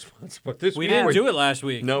didn't do our sponsor, but this We week didn't we're- do it last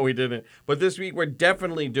week. No, we didn't. But this week we're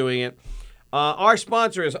definitely doing it. Our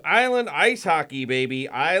sponsor is Island Ice Hockey, baby.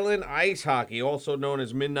 Island Ice Hockey, also known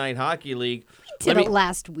as Midnight Hockey League. Did it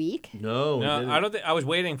last week. No, we No, didn't. I don't think I was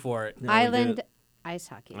waiting for it. No, we Island didn't. ice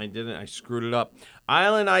hockey. I didn't. I screwed it up.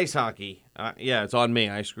 Island Ice Hockey. Yeah, it's on me.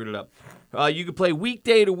 I screwed it up. You can play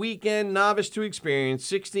weekday to weekend, novice to experienced,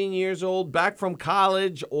 16 years old, back from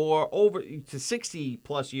college, or over to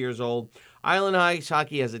 60-plus years old. Island Ice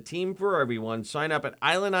Hockey has a team for everyone. Sign up at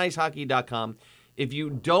islandicehockey.com. If you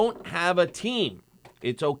don't have a team,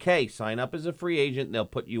 it's okay. Sign up as a free agent. They'll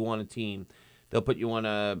put you on a team. They'll put you on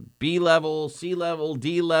a B level, C level,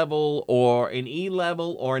 D level, or an E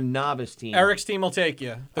level, or a novice team. Eric's team will take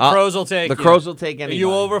you. The Crows will take you. The Crows will take Are anybody.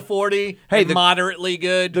 you over 40? Hey, and moderately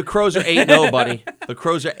good. The Crows are 8-0, buddy. The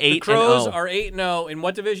Crows are 8-0. The Crows are 8-0 in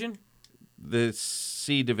what division? The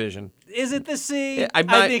C division. Is it the C? Yeah, I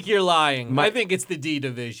think you're lying. my- I think it's the D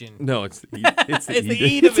division. No, it's the E. It's the, It's the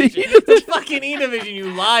E E division. The fucking E division,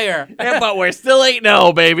 you liar. Yeah, but we're still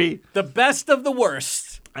 8-0, baby. The best of the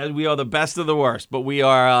worst. And we are the best of the worst, but we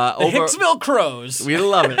are The over. Hicksville Crows. We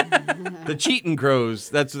love it. The Cheatin' Crows.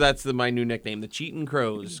 That's my new nickname. The Cheatin'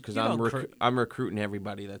 Crows, because You know, I'm recruiting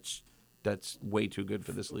everybody. That's way too good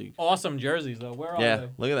for this league. Awesome jerseys, though. Where are Yeah, they?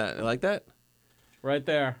 look at that. You like that? Right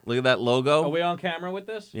there. Look at that logo. Are we on camera with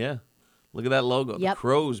this? Yeah, look at that logo. Yep. The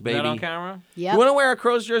Crows, Is baby. that on camera? Yep. You want to wear our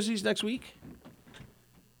Crows jerseys next week?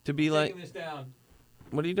 To be like, Taking this down.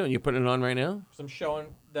 what are you doing? You putting it on right now? 'Cause I'm showing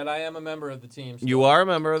that I am a member of the team. still. You are a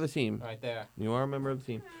member of the team. Right there. You are a member of the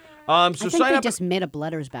team. So I think sign they up. just made up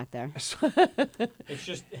letters back there. It's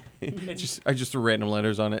just. It's, I just threw random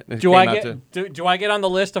letters on it. It do came I out get do I get on the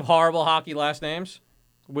list of horrible hockey last names?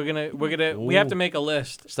 We have to make a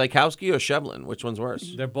list. Stajkowski or Shevlin? Which one's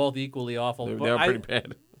worse? They're both equally awful. They're but pretty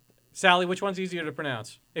bad. Sally, which one's easier to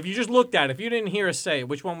pronounce? If you just looked at it, if you didn't hear us say it,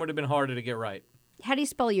 which one would have been harder to get right? How do you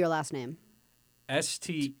spell your last name?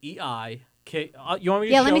 Steik. You want me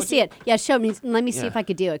to Yeah, show let me to see you? it. Yeah, show me. Let me see Yeah. if I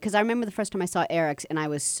could do it. Because I remember the first time I saw Eric's and I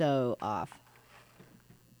was so off.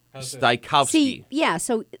 How's it? Stajkowski. See, yeah.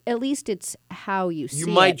 So at least it's how you see You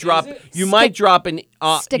might it. drop. Is it? You might drop an.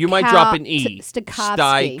 You might drop an E.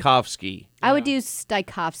 Stajkowski. Stajkowski. I would do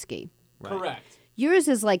Stajkowski. Correct. Yours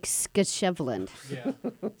is like Skashevland. Yeah.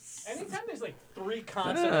 Anytime there's like 3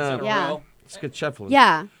 consonants in a Yeah. row. Skacheflin.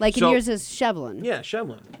 Yeah, like So- and yours is Shevlin. Yeah,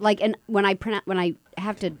 Shevlin. Like and when I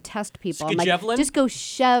have to test people, I'm like, Skajevlin? just go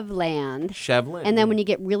Shevland. Shevlin. And then when you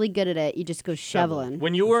get really good at it, you just go Shevlin.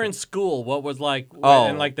 When you were in school, what was like Oh.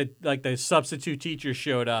 and like the substitute teacher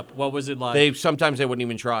showed up? What was it like? Sometimes they wouldn't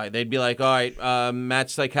even try. They'd be like, all right, Matt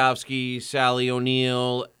Stajkowski, Sally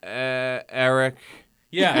O'Neill, Eric.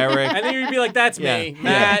 yeah, Eric. and then you'd be like, "That's Yeah. me, Yeah.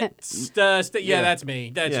 Matt." Yeah. Yeah, that's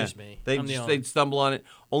me. That's Yeah. just me. They'd I'm the just, only- they'd stumble on it.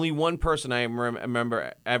 Only one person I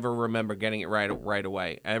ever remember getting it right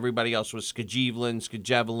away. Everybody else was Skajevlin,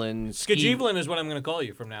 Skajevlin is what I'm going to call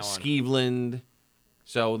you from now on. Skeevland.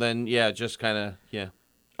 So then, yeah, just kind of, yeah.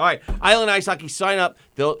 All right, Island Ice Hockey, sign up.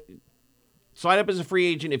 They'll sign up as a free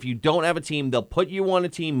agent. If you don't have a team, they'll put you on a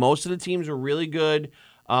team. Most of the teams are really good.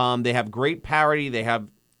 They have great parity. They have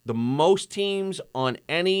the most teams on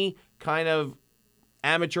any kind of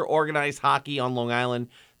amateur organized hockey on Long Island.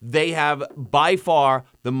 They have by far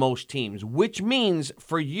the most teams, which means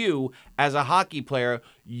for you as a hockey player,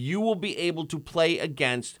 you will be able to play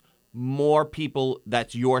against more people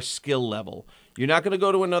that's your skill level. You're not going to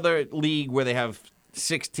go to another league where they have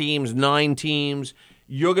 6 teams, 9 teams.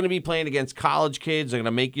 You're going to be playing against college kids. They're going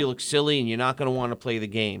to make you look silly, and you're not going to want to play the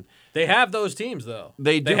game. They have those teams though.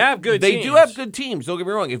 They have good They teams. do have good teams. Don't get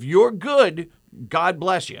me wrong. If you're good, God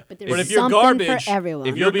bless you. But there's But if you're something garbage, for everyone.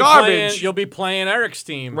 if You'll be garbage- you'll be playing Eric's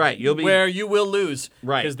team, Right, you'll be- where you will lose,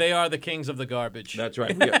 Right. Because they are the kings of the garbage. That's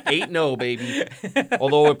right. We are 8-0, baby.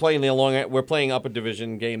 Although we're playing upper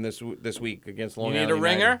division game this week against Long You Island need a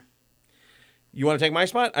United. ringer. You want to take my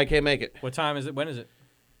spot? I can't make it. What time is it? When is it?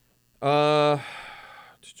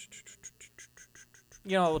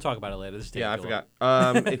 We'll talk about it later. This is Yeah, I taking too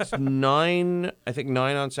long. forgot. It's 9. I think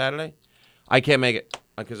 9 on Saturday. I can't make it.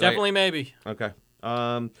 Definitely maybe. Okay.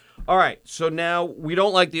 All right. So now we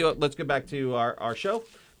don't like the. Let's get back to our show.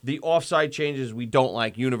 The offside changes we don't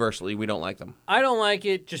like universally. We don't like them. I don't like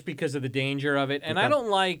it just because of the danger of it, and I don't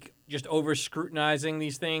like just over scrutinizing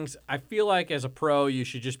these things. I feel like as a pro, you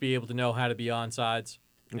should just be able to know how to be onside.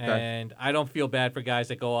 Okay. And I don't feel bad for guys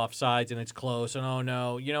that go off sides and it's close and oh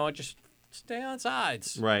no, you know what? Just stay on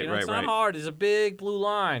sides. Right, It's not hard. It's a big blue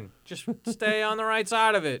line. Just stay on the right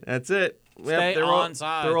side of it. That's it. Stay on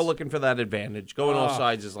sides. They're all looking for that advantage. Going off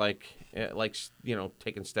sides is like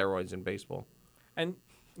taking steroids in baseball. And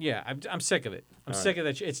yeah, I'm sick of it. I'm sick of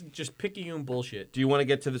that. It's just picayune bullshit. Do you want to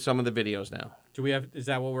get to some of the videos now? Do we have? Is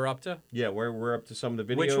that what we're up to? Yeah, we're up to some of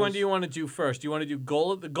the videos. Which one do you want to do first? Do you want to do the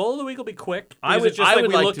goal of the week? Will be quick. I would. It's just I like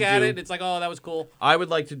would we like look to at do, it. It's like, oh, that was cool. I would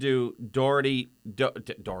like to do Dowdy Ducks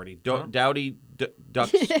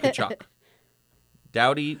Kachuk.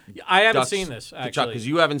 Dowdy. I haven't seen this actually because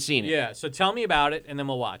you haven't seen it. Yeah, so tell me about it and then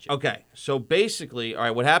we'll watch it. Okay, so basically, all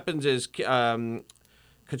right, what happens is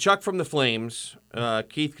Kachuk from the Flames,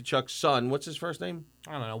 Keith Kachuk's son. What's his first name?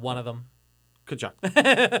 I don't know. One of them. Kachuk.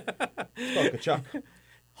 It's called Kachuk.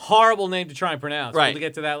 Horrible name to try and pronounce. Right. But to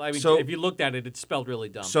get to that, I mean, So, if you looked at it, it's spelled really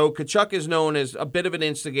dumb. So Kachuk is known as a bit of an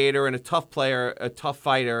instigator and a tough player, a tough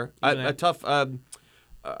fighter, a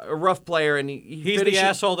rough player, and he's the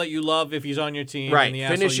asshole that you love if he's on your team. Right. And the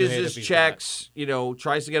Finishes you hate his if he's checks. Not.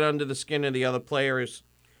 Tries to get under the skin of the other players.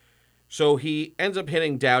 So he ends up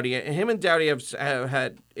hitting Dowdy. Him and Dowdy have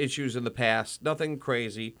had issues in the past. Nothing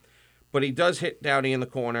crazy. But he does hit Dowdy in the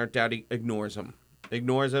corner. Dowdy ignores him.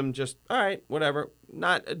 Just, all right, whatever.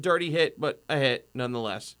 Not a dirty hit, but a hit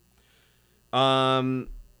nonetheless. Dowdy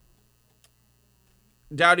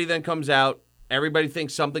then comes out. Everybody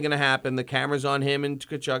thinks something going to happen. The camera's on him and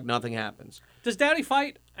Kachuk. Nothing happens. Does Dowdy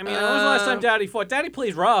fight? I mean, when was the last time Dowdy fought? Dowdy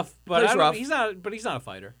plays rough, but he's not a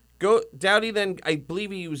fighter. Dowdy then, I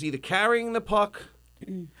believe he was either carrying the puck.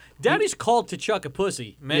 Dowdy's called Kachuk a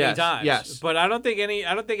pussy many times. Yes. But I don't think any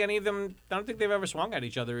of them. I don't think they've ever swung at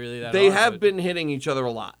each other really. They hard, have been hitting each other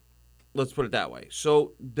a lot. Let's put it that way.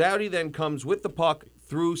 So Dowdy then comes with the puck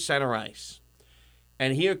through center ice,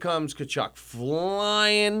 and here comes Kachuk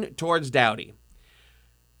flying towards Dowdy.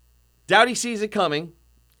 Dowdy sees it coming,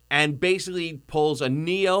 and basically pulls a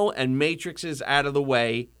Neo and Matrixes out of the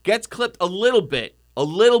way. Gets clipped a little bit.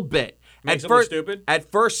 Makes him look stupid?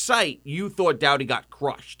 At first sight, you thought Dowdy got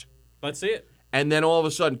crushed. Let's see it. And then all of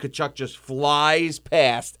a sudden, Kachuk just flies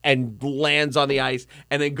past and lands on the ice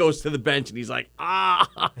and then goes to the bench and he's like, ah.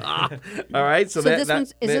 All right. So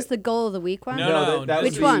is this the goal of the week one? No. That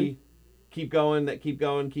Which was one? Keep going.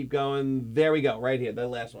 There we go. Right here. The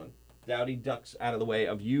last one. Dowdy ducks out of the way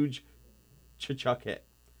of huge Kachuk hit.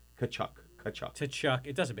 Kachuk.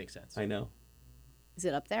 It doesn't make sense. I know. Is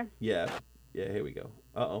it up there? Yeah. Here we go.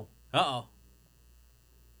 Uh-oh.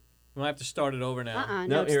 We'll have to start it over now.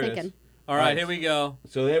 No, just thinking. All right, here we go.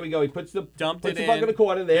 So there we go. He puts the puck in the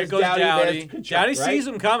corner. There's Here goes Dowdy. There's Kachuk, Dowdy sees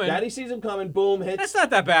him coming. Dowdy sees him coming. Boom, hits. That's not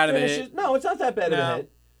that bad of a hit. No, it's not that bad of a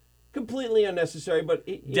hit. Completely unnecessary, but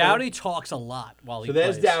Dowdy talks a lot while he plays.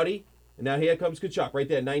 So there's Dowdy, and now here comes Kachuk right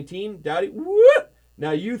there. 19. Dowdy. Whoop!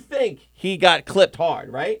 Now you think he got clipped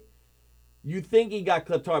hard, right? You think he got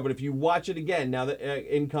clipped hard, but if you watch it again, now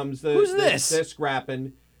that in comes the who's this? They're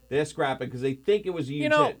scrapping because they think it was a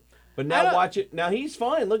huge hit. But now watch it. Now he's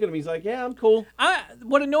fine. Look at him. He's like, yeah, I'm cool.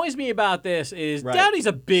 What annoys me about this is Dowdy's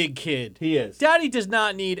a big kid. He is. Dowdy does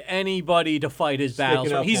not need anybody to fight his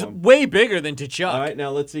battles. He's for him. way bigger than Kachuk. All right, now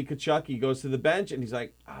let's see Kachuk. He goes to the bench and he's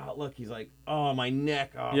like, look, he's like, oh, my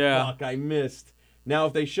neck. Oh, fuck, I missed. Now,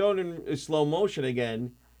 if they showed in slow motion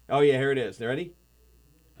again, here it is. They ready?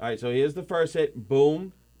 All right, so here's the first hit.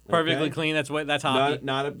 Boom. Perfectly clean. That's hockey.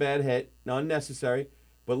 Not a bad hit. Not unnecessary.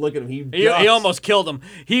 But look at him. He almost killed him.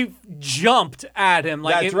 He jumped at him.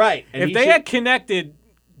 Like That's right. And if they had connected,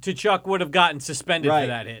 Kachuk would have gotten suspended for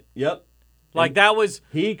that hit. Yep. Like that was.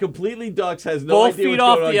 He completely ducks, has no both idea feet what's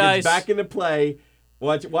off going on, the ice. gets back into play.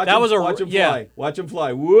 Watch him yeah. fly. Watch him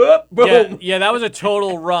fly. Whoop, boom. Yeah, that was a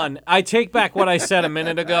total run. I take back what I said a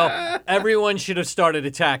minute ago. Everyone should have started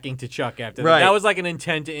attacking Kachuk after that. Right. That was like an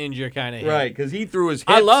intent to injure kind of hit. Right, because he threw his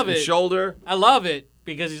hips I love and it. shoulder. I love it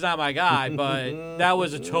because he's not my guy, but that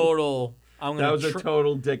was a total. That was a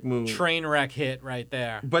total dick move. Train wreck hit right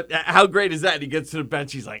there. But how great is that? He gets to the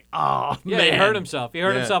bench. He's like, man. He hurt himself. He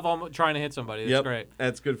hurt himself trying to hit somebody. That's great.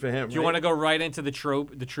 That's good for him. Do you want to go right into the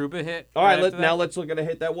Trouba hit? All right, let's look at a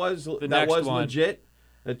hit that was legit.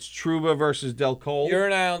 It's Trouba versus Del Cole. You're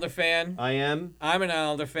an Islander fan. I am. I'm an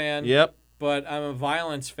Islander fan. Yep. But I'm a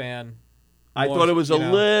Violence fan. I thought it was a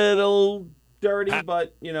little dirty,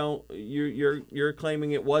 but you're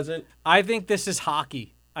claiming it wasn't. I think this is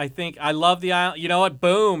hockey. I think I love the Island. You know what?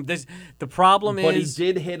 Boom. The problem But is he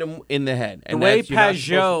did hit him in the head. the And way that's- you're not Pajot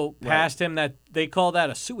supposed to- passed him. That they call that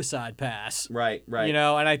a suicide pass. Right. You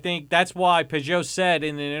know, and I think that's why Pajot said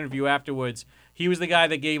in an interview afterwards he was the guy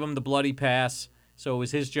that gave him the bloody pass. So it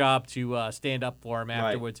was his job to stand up for him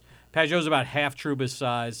afterwards. Pajot's about half Trouba's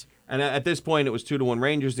size. And at this point, it was 2-1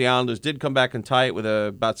 Rangers. The Islanders did come back and tie it with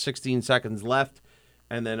about 16 seconds left.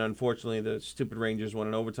 And then, unfortunately, the stupid Rangers won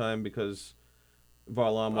in overtime because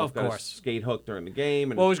Varlamov got a skate hook during the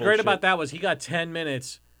game. And what was great about that was he got 10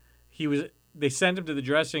 minutes. They sent him to the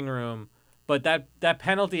dressing room, but that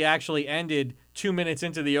penalty actually ended 2 minutes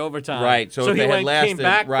into the overtime. Right. So if they had lasted, came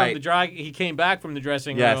back right. from the he came back from the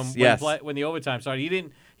dressing room when the overtime started. He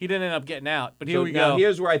didn't end up getting out. But here we go.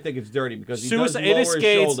 Here's where I think it's dirty because he does lower his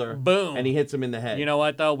shoulder, boom, and he hits him in the head. You know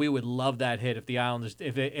what though? We would love that hit if the Islanders,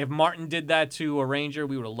 if Martin did that to a Ranger,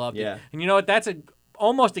 we would have loved it. And you know what? That's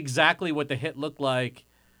almost exactly what the hit looked like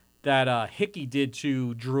that Hickey did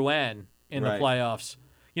to Drouin in the playoffs.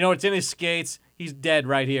 You know, it's in his skates. He's dead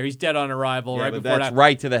right here. He's dead on arrival right before that's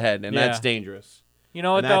right to the head, and that's dangerous. You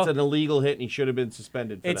know what, that's an illegal hit, and he should have been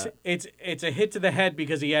suspended for that. It's a hit to the head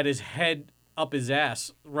because he had his head up his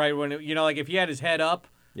ass right when like if he had his head up,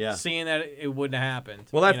 seeing that it wouldn't have happened.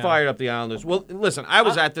 Well, that fired up the Islanders. Well, listen, I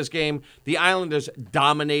was at this game. The Islanders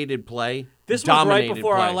dominated play. This was right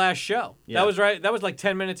before our last show. Yeah. That was right. That was like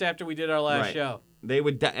 10 minutes after we did our last show. They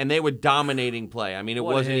were dominating play. I mean, it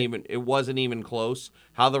wasn't even close.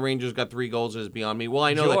 How the Rangers got 3 goals is beyond me. Well,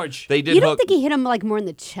 I know that they did. You don't think he hit him like more in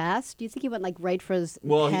the chest? Do you think he went like right for his head?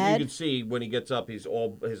 Well, you could see when he gets up, his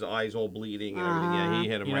eyes all bleeding and everything. Yeah, he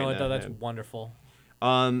hit him you right know what, in though? that That's head. wonderful.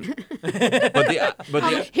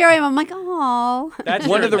 Here I am. I'm like, oh. That's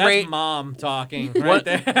that's mom talking right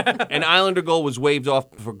there. An Islander goal was waved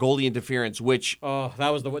off for goalie interference, which that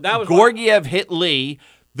was Georgiev hit Lee.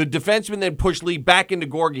 The defenseman then pushed Lee back into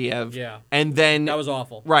Georgiev. Yeah. And then that was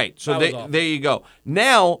awful. Right. So there you go.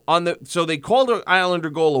 Now so they called an Islander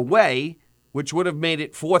goal away, which would have made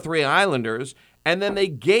it 4-3 Islanders, and then they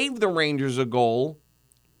gave the Rangers a goal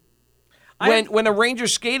when a Ranger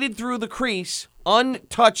skated through the crease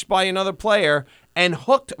untouched by another player and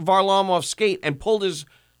hooked Varlamov's skate and pulled his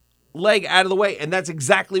leg out of the way, and that's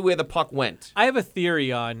exactly where the puck went. I have a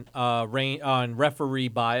theory on referee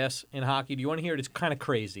bias in hockey. Do you want to hear it? It's kind of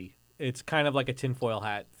crazy. It's kind of like a tinfoil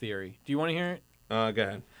hat theory. Do you want to hear it? Go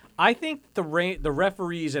ahead. I think the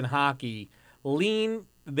referees in hockey lean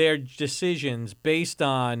their decisions based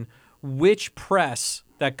on which press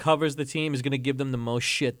that covers the team is going to give them the most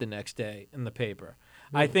shit the next day in the paper.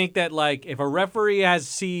 I think that like if a referee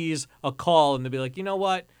sees a call and they'll be like, you know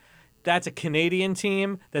what? That's a Canadian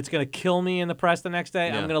team that's going to kill me in the press the next day.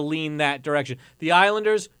 I'm going to lean that direction. The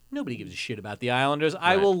Islanders, nobody gives a shit about the Islanders. Right.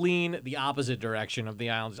 I will lean the opposite direction of the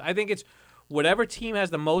Islanders. I think it's whatever team has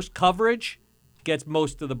the most coverage gets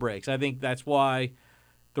most of the breaks. I think that's why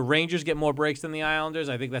the Rangers get more breaks than the Islanders.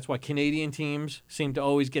 I think that's why Canadian teams seem to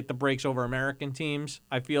always get the breaks over American teams,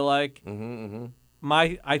 I feel like.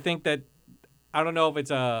 I think that, I don't know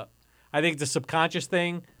if I think it's a subconscious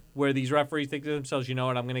thing where these referees think to themselves, you know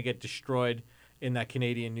what, I'm going to get destroyed in that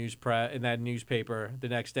Canadian in that newspaper the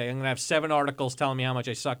next day. I'm going to have 7 articles telling me how much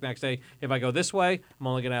I suck next day. If I go this way, I'm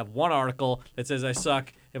only going to have 1 article that says I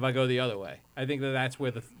suck if I go the other way. I think that's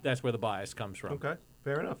where the bias comes from. Okay,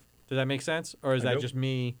 fair enough. Does that make sense? Or is that just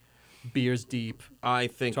me beers deep I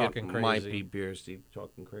think talking it crazy? Might be beers deep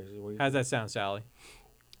talking crazy. How's that sound, Sally?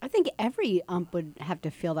 I think every ump would have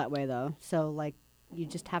to feel that way, though. So, like, you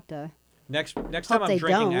just have to... Next time I'm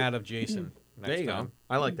drinking out of Jason. There you go.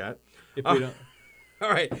 I like that. If we don't... All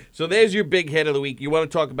right. So there's your big hit of the week. You want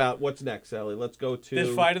to talk about what's next, Sally? Let's go to...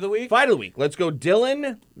 This fight of the week? Fight of the week. Let's go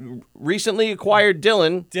Dylan. Recently acquired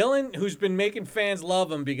Dylan. Dylan, who's been making fans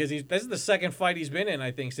love him because this is the second fight he's been in,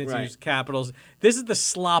 I think, since he was Capitals. This is the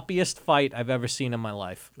sloppiest fight I've ever seen in my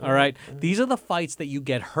life. All right? These are the fights that you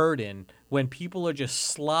get hurt in when people are just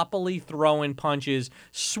sloppily throwing punches,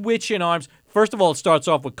 switching arms. First of all, it starts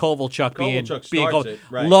off with Kovalchuk being cold.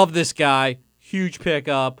 Love this guy. Huge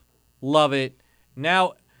pickup. Love it.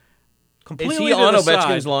 Now, completely is he on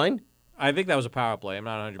Ovechkin's line? I think that was a power play. I'm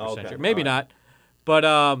not 100% sure. Maybe not.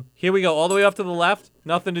 But here we go. All the way off to the left.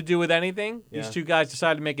 Nothing to do with anything. These two guys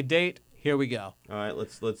decided to make a date. Here we go. All right,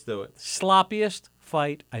 let's do it. Sloppiest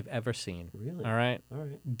fight I've ever seen. Really? All right. All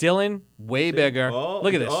right. Dylan, way bigger.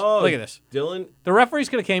 Look at this. Look at this. Dylan. The referees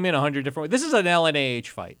could have came in 100 different ways. This is an LNAH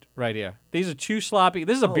fight right here. These are 2 sloppy.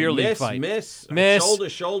 This is a beer league fight. Miss.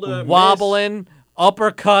 Shoulder. Wobbling.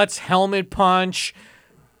 Uppercuts. Helmet punch.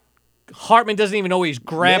 Hartman doesn't even know where he's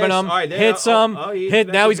grabbing him. Right, hits him.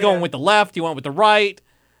 Now he's going with the left. He went with the right.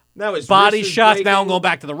 Now his body wrist is shots. breaking. Now I'm going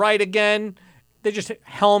back to the right again. They just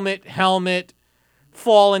helmet,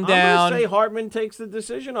 falling down. I'm going to say Hartman takes the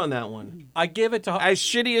decision on that one. I give it to As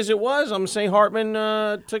shitty as it was, I'm saying Hartman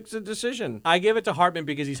took the decision. I give it to Hartman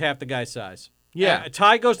because he's half the guy's size. Yeah.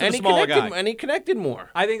 Ty goes to the smaller guy. And he connected more.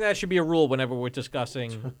 I think that should be a rule whenever we're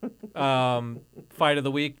discussing fight of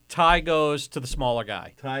the week. Ty goes to the smaller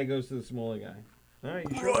guy. Ty goes to the smaller guy. All right,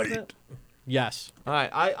 you sure about that? Yes. All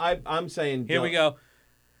right, I'm saying... Here we go.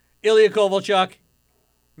 Ilya Kovalchuk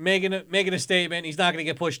making a statement. He's not going to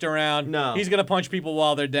get pushed around. No. He's going to punch people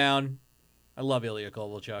while they're down. I love Ilya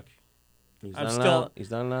Kovalchuk. He's not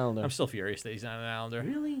an Islander. I'm still furious that he's not an Islander.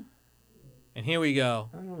 Really? And here we go.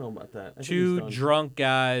 I don't know about that. Two drunk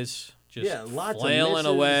guys just flailing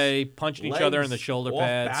away, punching each other in the shoulder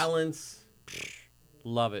pads. Balance.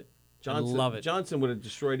 Love it. Love it. Johnson would have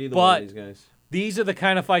destroyed either one of these guys. These are the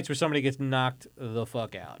kind of fights where somebody gets knocked the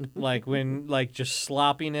fuck out. Just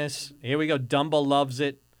sloppiness. Here we go. Dumba loves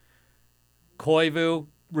it. Koivu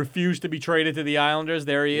refused to be traded to the Islanders.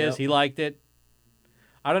 There he is. He liked it.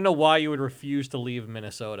 I don't know why you would refuse to leave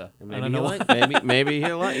Minnesota. Maybe I don't know. Maybe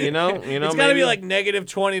he'll like, you know. It's got to be like negative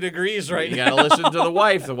 20 degrees right now. You got to listen to the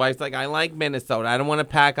wife. The wife's like, I like Minnesota. I don't want to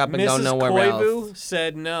pack up and go nowhere else. Mrs. Koivu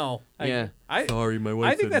said no. Sorry, my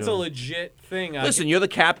wife. I think that's a legit thing. Listen, you're the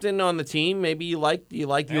captain on the team. Maybe you like the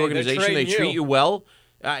organization. They treat you well.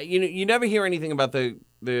 You never hear anything about the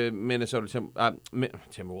Minnesota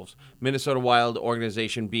Timberwolves, Minnesota Wild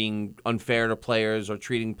organization being unfair to players or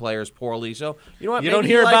treating players poorly. So you know what? You don't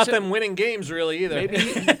hear about them winning games really either.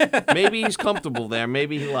 Maybe he's comfortable there.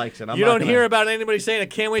 Maybe he likes it. You don't hear about anybody saying, I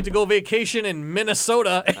can't wait to go vacation in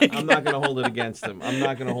Minnesota. I'm not going to hold it against him.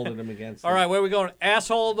 All right, where are we going?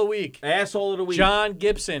 Asshole of the week. Asshole of the week. John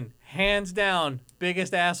Gibson, hands down,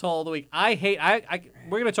 biggest asshole of the week.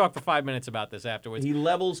 We're going to talk for 5 minutes about this afterwards. He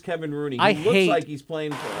levels Kevin Rooney. He looks like he's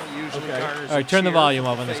playing for... Usually Okay. All right, turn the volume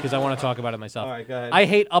up on this because I want to talk about it myself. All right, go ahead. I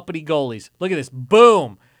hate uppity goalies. Look at this.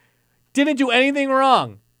 Boom. Didn't do anything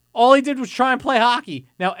wrong. All he did was try and play hockey.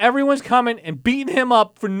 Now everyone's coming and beating him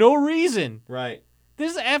up for no reason. Right.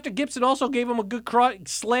 This is after Gibson also gave him a good cross,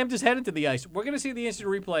 slammed his head into the ice. We're going to see the instant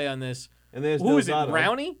replay on this. And there's Who is it,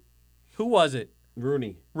 Rowney? Who was it?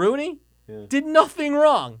 Rooney? Yeah. Did nothing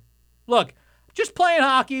wrong. Look, just playing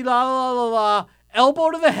hockey, la la la la,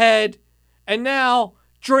 elbow to the head, and now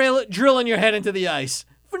drilling your head into the ice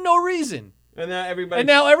for no reason. And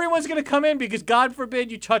now everyone's going to come in because God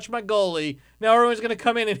forbid you touch my goalie. Now everyone's going to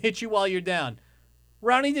come in and hit you while you're down.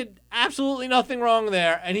 Rowney did absolutely nothing wrong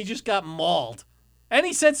there, and he just got mauled. And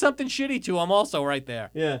he said something shitty to him also right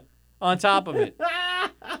there. Yeah. On top of it.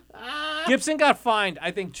 Gibson got fined,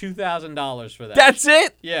 I think, $2,000 for that. That's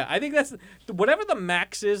it? Yeah, I think that's whatever the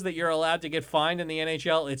max is that you're allowed to get fined in the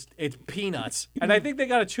NHL. It's peanuts, and I think they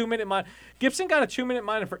got a 2-minute minor. Gibson got a 2-minute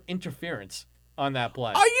minor for interference on that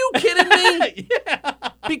play. Are you kidding me? Yeah,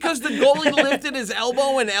 because the goalie lifted his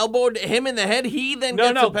elbow and elbowed him in the head. He then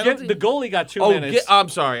gets a penalty. The goalie got 2 minutes. I'm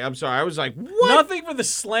sorry. I was like, what? Nothing for the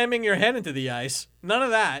slamming your head into the ice. None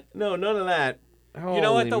of that. No, none of that. You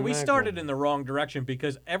know what, though? We started in the wrong direction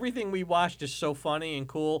because everything we watched is so funny and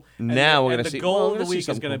cool. Now we're going to see. The goal of the week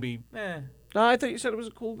is going to be, No, I thought you said it was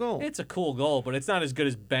a cool goal. It's a cool goal, but it's not as good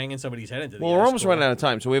as banging somebody's head into the ice. Well, we're almost running out of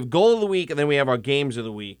time. So we have goal of the week, and then we have our games of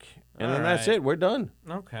the week. And then that's it. We're done.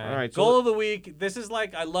 Okay. All right. Goal of the week. This is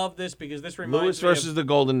like, I love this because this reminds me Lewis versus the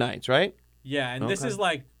Golden Knights, right? Yeah, and this is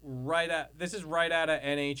like right out of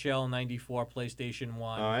NHL 94 PlayStation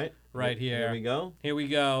 1. All right. Right here. Here we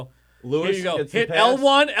go. Lewis, Here you go. Hit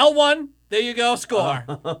L1. There you go. Score.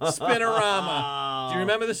 Spinorama. Do you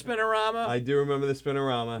remember the Spinorama? I do remember the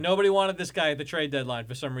Spinorama. Nobody wanted this guy at the trade deadline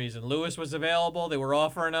for some reason. Lewis was available. They were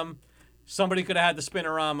offering him. Somebody could have had the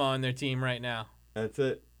Spinorama on their team right now. That's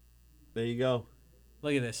it. There you go.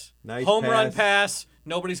 Look at this. Nice home pass. run pass.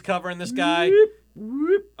 Nobody's covering this guy.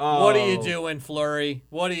 Oh. What are you doing, Fleury?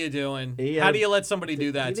 What are you doing? How do you let somebody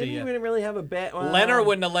do that to you? He didn't even really have a bad... Leonard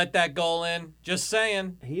wouldn't have let that goal in. Just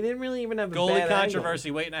saying. He didn't really even have a goalie bad controversy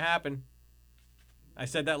angle. waiting to happen. I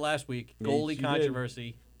said that last week. Goalie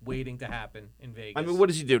controversy waiting to happen in Vegas. I mean, what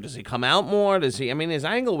does he do? Does he come out more? Does he? I mean, his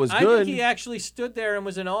angle was good. I think he actually stood there and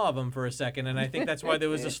was in awe of him for a second, and I think that's why there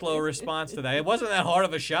was a slow response to that. It wasn't that hard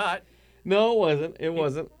of a shot. No, it wasn't. It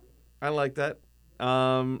wasn't. I like that.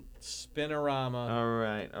 Spinorama. All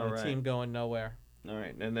right. The team going nowhere. All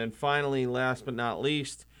right. And then finally, last but not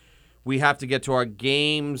least, we have to get to our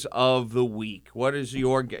games of the week. What is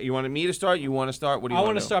your... You wanted me to start? You want to start? What do you want to do?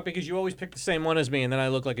 I want to start because you always pick the same one as me, and then I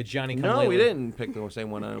look like a Johnny-come-lately. No, we didn't pick the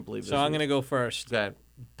same one. I don't believe so I'm going to go first. Okay.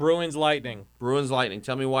 Bruins Lightning. Bruins Lightning.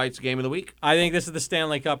 Tell me why it's game of the week. I think this is the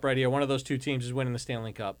Stanley Cup right here. One of those two teams is winning the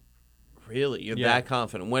Stanley Cup. Really? You're that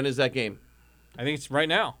confident? When is that game? I think it's right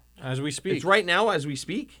now. As we speak. It's right now as we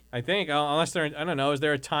speak. I think, unless I don't know. Is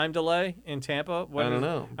there a time delay in Tampa? I don't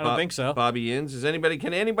know. I don't think so. Bobby Inns.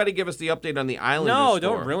 Can anybody give us the update on the Islanders? No, store?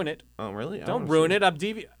 don't ruin it. Oh, really? Don't ruin it. I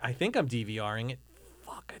think I'm DVRing it.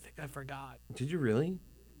 Fuck, I think I forgot. Did you really?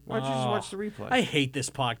 Why don't you just watch the replay? I hate this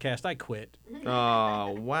podcast. I quit.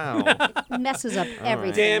 Oh, wow. Messes up All everything.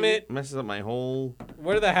 right. Damn it. Messes up my whole...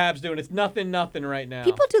 What are the Habs doing? It's nothing right now.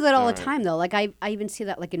 People do that all the right. time, though. Like, I even see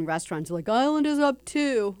that, like, in restaurants. Like, Islanders up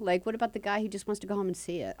 2. Like, what about the guy who just wants to go home and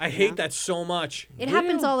see it? I hate that so much. It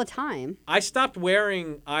happens all the time. I stopped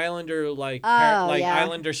wearing Islander, yeah.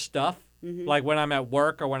 Islander stuff, like when I'm at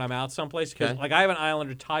work or when I'm out someplace. Because, like, I have an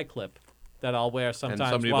Islander tie clip that I'll wear sometimes. And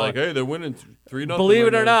somebody like, hey, they're winning 3-0. Believe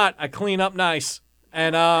it or not, I clean up nice.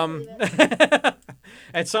 And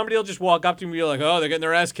and somebody will just walk up to me and be like, oh, they're getting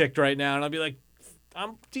their ass kicked right now. And I'll be like,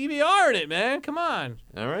 I'm DVRing it, man. Come on.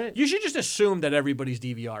 All right. You should just assume that everybody's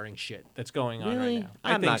DVRing shit that's going on right now.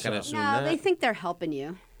 I'm not going to assume No, that. they think they're helping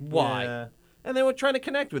you. Why? Yeah. And they were trying to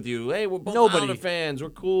connect with you. Hey, we're both Nobody- Islander fans.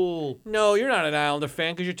 We're cool. No, you're not an Islander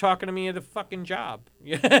fan because you're talking to me at the fucking job.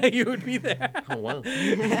 You would be there. Oh, wow.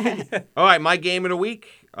 All right, my game of the week.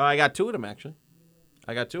 I got 2 of them, actually.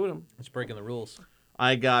 It's breaking the rules.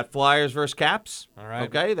 I got Flyers versus Caps. All right.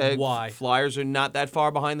 Okay. Why? Flyers are not that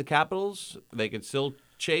far behind the Capitals. They can still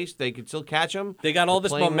chase. They can still catch them. They got all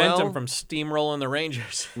this playing momentum well. from steamrolling the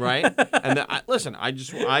Rangers. Right. And listen,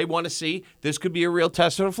 I want to see. This could be a real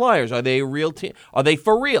test for the Flyers. Are they a real team? Are they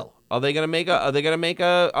for real? Are they going to make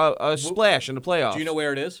a splash in the playoffs? Do you know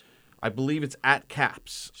where it is? I believe it's at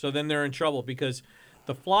Caps. So then they're in trouble because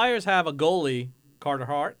the Flyers have a goalie, Carter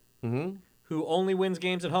Hart, who only wins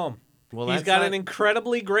games at home. Well, He's that's got not- an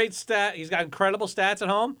incredibly great stat. He's got incredible stats at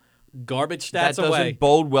home. Garbage stats That doesn't away.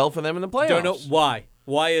 bode well for them in the playoffs. Don't know why.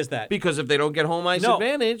 Why is that? Because if they don't get home ice no.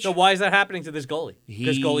 advantage, So why is that happening to this goalie?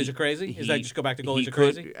 Because he- goalies are crazy? Is that he- just go back to he goalies are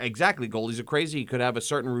could- crazy? Exactly. Goalies are crazy. He could have a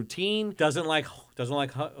certain routine. Doesn't like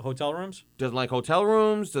hotel rooms? Doesn't like hotel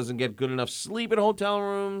rooms. Doesn't get good enough sleep in hotel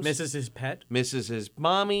rooms. Misses his pet? Misses his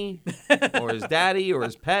mommy or his daddy or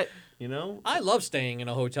his pet. You know, I love staying in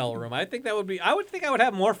a hotel room. I think I would think I would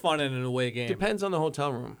have more fun in an away game. depends on the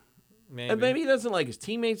hotel room. Maybe. And maybe he doesn't like his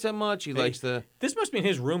teammates that much. He likes the. This must mean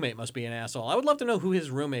his roommate must be an asshole. I would love to know who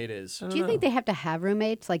his roommate is. Do you think they have to have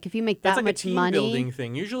roommates? Like, if you make That's that like a much team money, building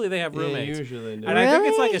thing. Usually they have roommates. usually they do. And I think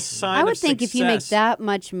it's like a Really? sign I would of think if you make success. that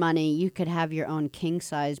much money, you could have your own king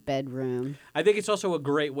size bedroom. I think it's also a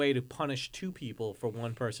great way to punish 2 people for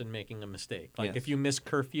one person making a mistake. Like Yes. if you miss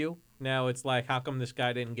curfew, now it's like, how come this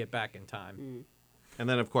guy didn't get back in time? And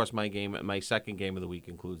then, of course, my second game of the week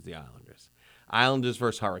includes the Islanders. Islanders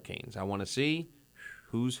versus Hurricanes. I want to see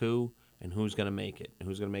who's who and who's going to make it. And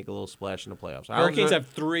who's going to make a little splash in the playoffs. Hurricanes have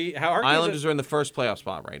 3. Islanders are in the first playoff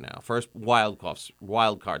spot right now. First wild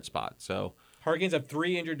card spot. So Hurricanes have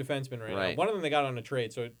 3 injured defensemen right now. Right. One of them they got on a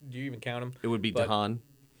trade. So do you even count them? it would be But- DeHaan.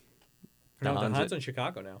 No, DeHaan's DeHaan's it. in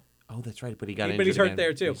Chicago now. Oh, that's right. But he got injured. But he's hurt again.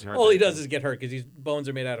 there too. He's hurt All he there, does too. is get hurt because his bones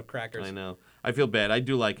are made out of crackers. I know. I feel bad. I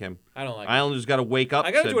do like him. I don't like him. Islanders got to wake up.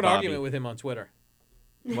 I got said into an Bobby. argument with him on Twitter.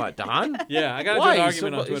 What, DeHaan? Yeah, I got into Why? an He's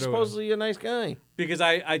argument on Twitter He's with him. supposedly a nice guy. Because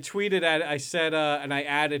I tweeted I said and I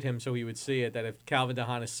added him so he would see it that if Calvin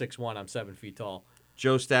DeHaan is 6'1", I'm 7 feet tall.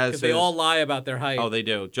 Joe Stas Because says. they all lie about their height. Oh, they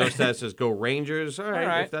do. Joe Stas says, "Go Rangers." All right,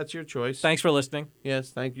 right. if that's your choice. Thanks for listening. Yes,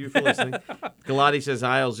 thank you for listening. Galati says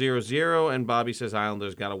Isle 0-0, and Bobby says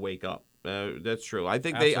Islanders got to wake up. That's true. I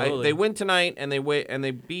think Absolutely. they win tonight, and they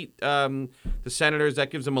beat the Senators. That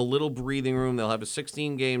gives them a little breathing room. They'll have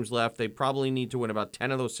 16 games left. They probably need to win about 10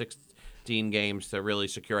 of those 16 games to really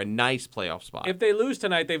secure a nice playoff spot. If they lose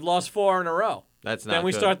tonight, they've lost 4 in a row. That's not Then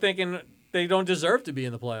we good. start thinking they don't deserve to be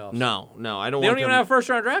in the playoffs. No, I don't They want don't even them. have a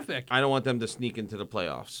first-round draft pick. I don't want them to sneak into the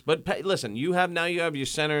playoffs. But listen, you have your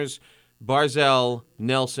centers, Barzell,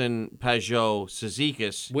 Nelson, Pajot,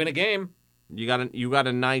 Cizikas. Win a game. You got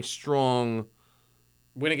a nice strong.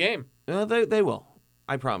 Win a game. They will.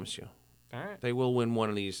 I promise you. All right. They will win one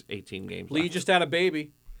of these 18 games. Lee left. just had a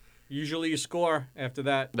baby. Usually you score after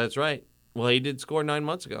that. That's right. Well, he did score 9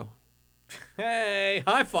 months ago. Hey,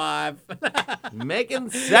 high five. Making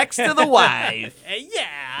sex to the wife. Hey,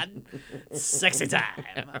 yeah. Sexy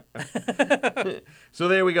time. So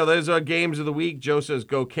there we go. Those are games of the week. Joe says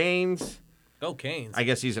go Canes. Go Canes. I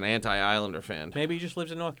guess he's an anti-Islander fan. Maybe he just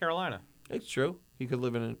lives in North Carolina. It's true. He could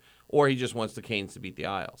live or he just wants the Canes to beat the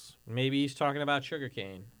Isles. Maybe he's talking about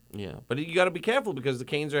sugarcane. Yeah, but you got to be careful because the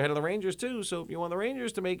Canes are ahead of the Rangers too. So if you want the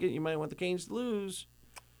Rangers to make it, you might want the Canes to lose.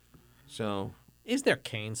 So Is there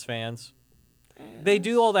Canes fans? They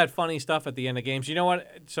do all that funny stuff at the end of games. You know what?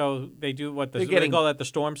 So they do what they call that, the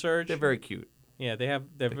storm surge. they're very cute. Yeah, They're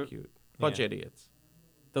cute. Bunch of idiots.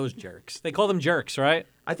 Those jerks. They call them jerks, right?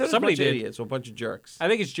 I thought Somebody it was a bunch did. of idiots, or a bunch of jerks. I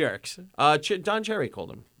think it's jerks. Don Cherry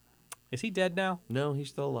called him. Is he dead now? No, he's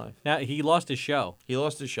still alive. Now he lost his show. He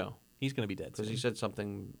lost his show He's going to be dead because soon. he said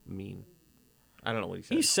something mean. I don't know what he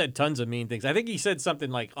said. He said tons of mean things. I think he said something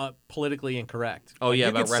like politically incorrect. Oh, Like, yeah, you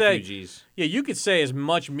about could say- refugees. yeah, you could say as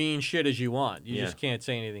much mean shit as you want. You Yeah. just can't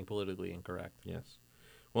say anything politically incorrect. Yes.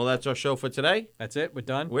 Well, that's our show for today. That's it. We're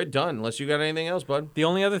done. We're done, unless you got anything else, bud. The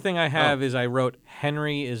only other thing I have is I wrote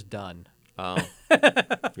Henry is done. Oh.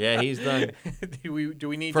 Yeah, he's done. do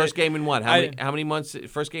we need First to, game in what? I- How many months?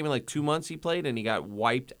 First game in like 2 months he played, and he got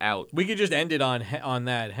wiped out. We could just end it on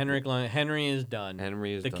that. Henry is done.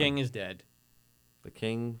 Henry is the done. king is dead. The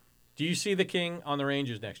king, Do you see the king on the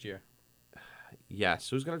Rangers next year? yes.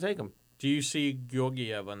 Who's going to take him? Do you see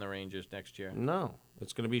Georgiev on the Rangers next year? No.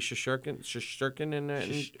 It's going to be Shesterkin and Shesterkin,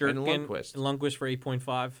 Lundqvist. Lundqvist for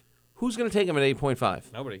 8.5. Who's going to take him at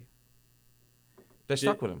 8.5? Nobody. They're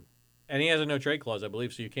stuck with him. And he has a no trade clause, I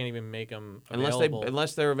believe, so you can't even make him available.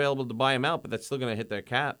 Unless they're available to buy him out, but that's still going to hit their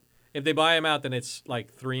cap. If they buy him out, then it's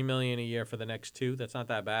like $3 million a year for the next 2. That's not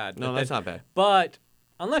that bad. No, that's not bad. But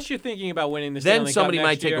unless you're thinking about winning the Then Stanley somebody Cup might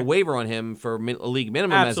next take year, a waiver on him for a league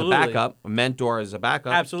minimum Absolutely. as a backup, a mentor as a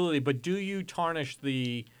backup. Absolutely, but do you tarnish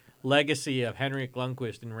the legacy of Henrik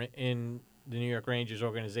Lundqvist in the New York Rangers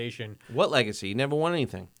organization? What legacy? He never won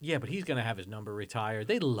anything. Yeah, but he's going to have his number retired.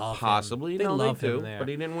 They love Possibly. him. They No, love they do, him there. but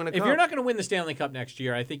he didn't win a If cup. you're not going to win the Stanley Cup next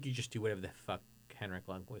year, I think you just do whatever the fuck Henrik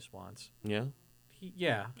Lundqvist wants. Yeah.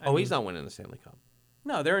 He's not winning the Stanley Cup.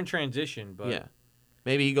 No, they're in transition, but Yeah.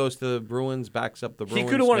 Maybe he goes to the Bruins, backs up the he Bruins.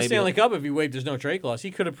 could have won a Maybe Stanley Cup if he waived his no trade clause. He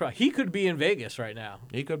could have. He could be in Vegas right now.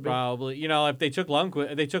 He could be. Probably. You know, if they took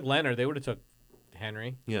Lundqvist, they took Leonard, they would have took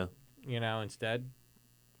Henry. Yeah. You know, instead.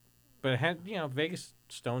 But Vegas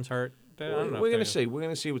Stone's hurt. I don't know We're if going to they're see. We're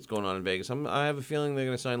going to see what's going on in Vegas. I have a feeling they're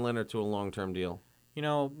going to sign Leonard to a long-term deal. You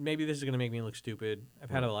know, maybe this is going to make me look stupid. I've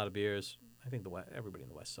had a lot of beers. I think everybody in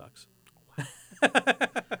the West sucks.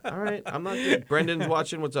 All right. I'm not good. Brendan's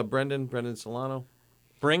watching. What's up, Brendan? Brendan Solano.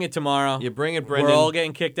 Bring it tomorrow. You bring it, Brendan. We're all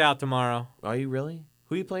getting kicked out tomorrow. Are you really?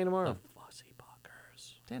 Who are you playing tomorrow? The Fuzzy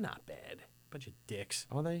Buggers. They're not bad. Bunch of dicks.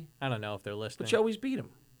 Are they? I don't know if they're listening. But you always beat them.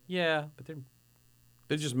 Yeah, but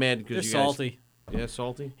They're just mad they're because you salty. guys... Yeah,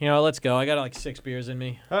 salty. You know, let's go. I got like 6 beers in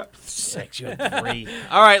me. 6, you had 3.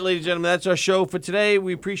 All right, ladies and gentlemen, that's our show for today.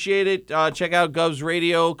 We appreciate it. Check out Govs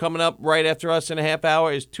Radio. Coming up right after us in a half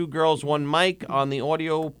hour is 2 Girls, 1 Mic on the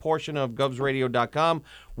audio portion of govsradio.com.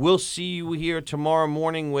 We'll see you here tomorrow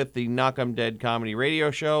morning with the Knock 'em Dead comedy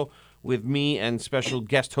radio show with me and special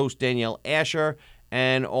guest host Danielle Asher.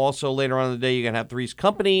 And also later on in the day, you're going to have Three's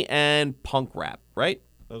Company and Punk Rap, right?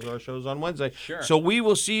 Those are our shows on Wednesday. Sure. So we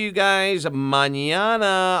will see you guys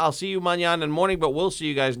mañana. I'll see you mañana in the morning, but we'll see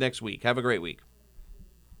you guys next week. Have a great week.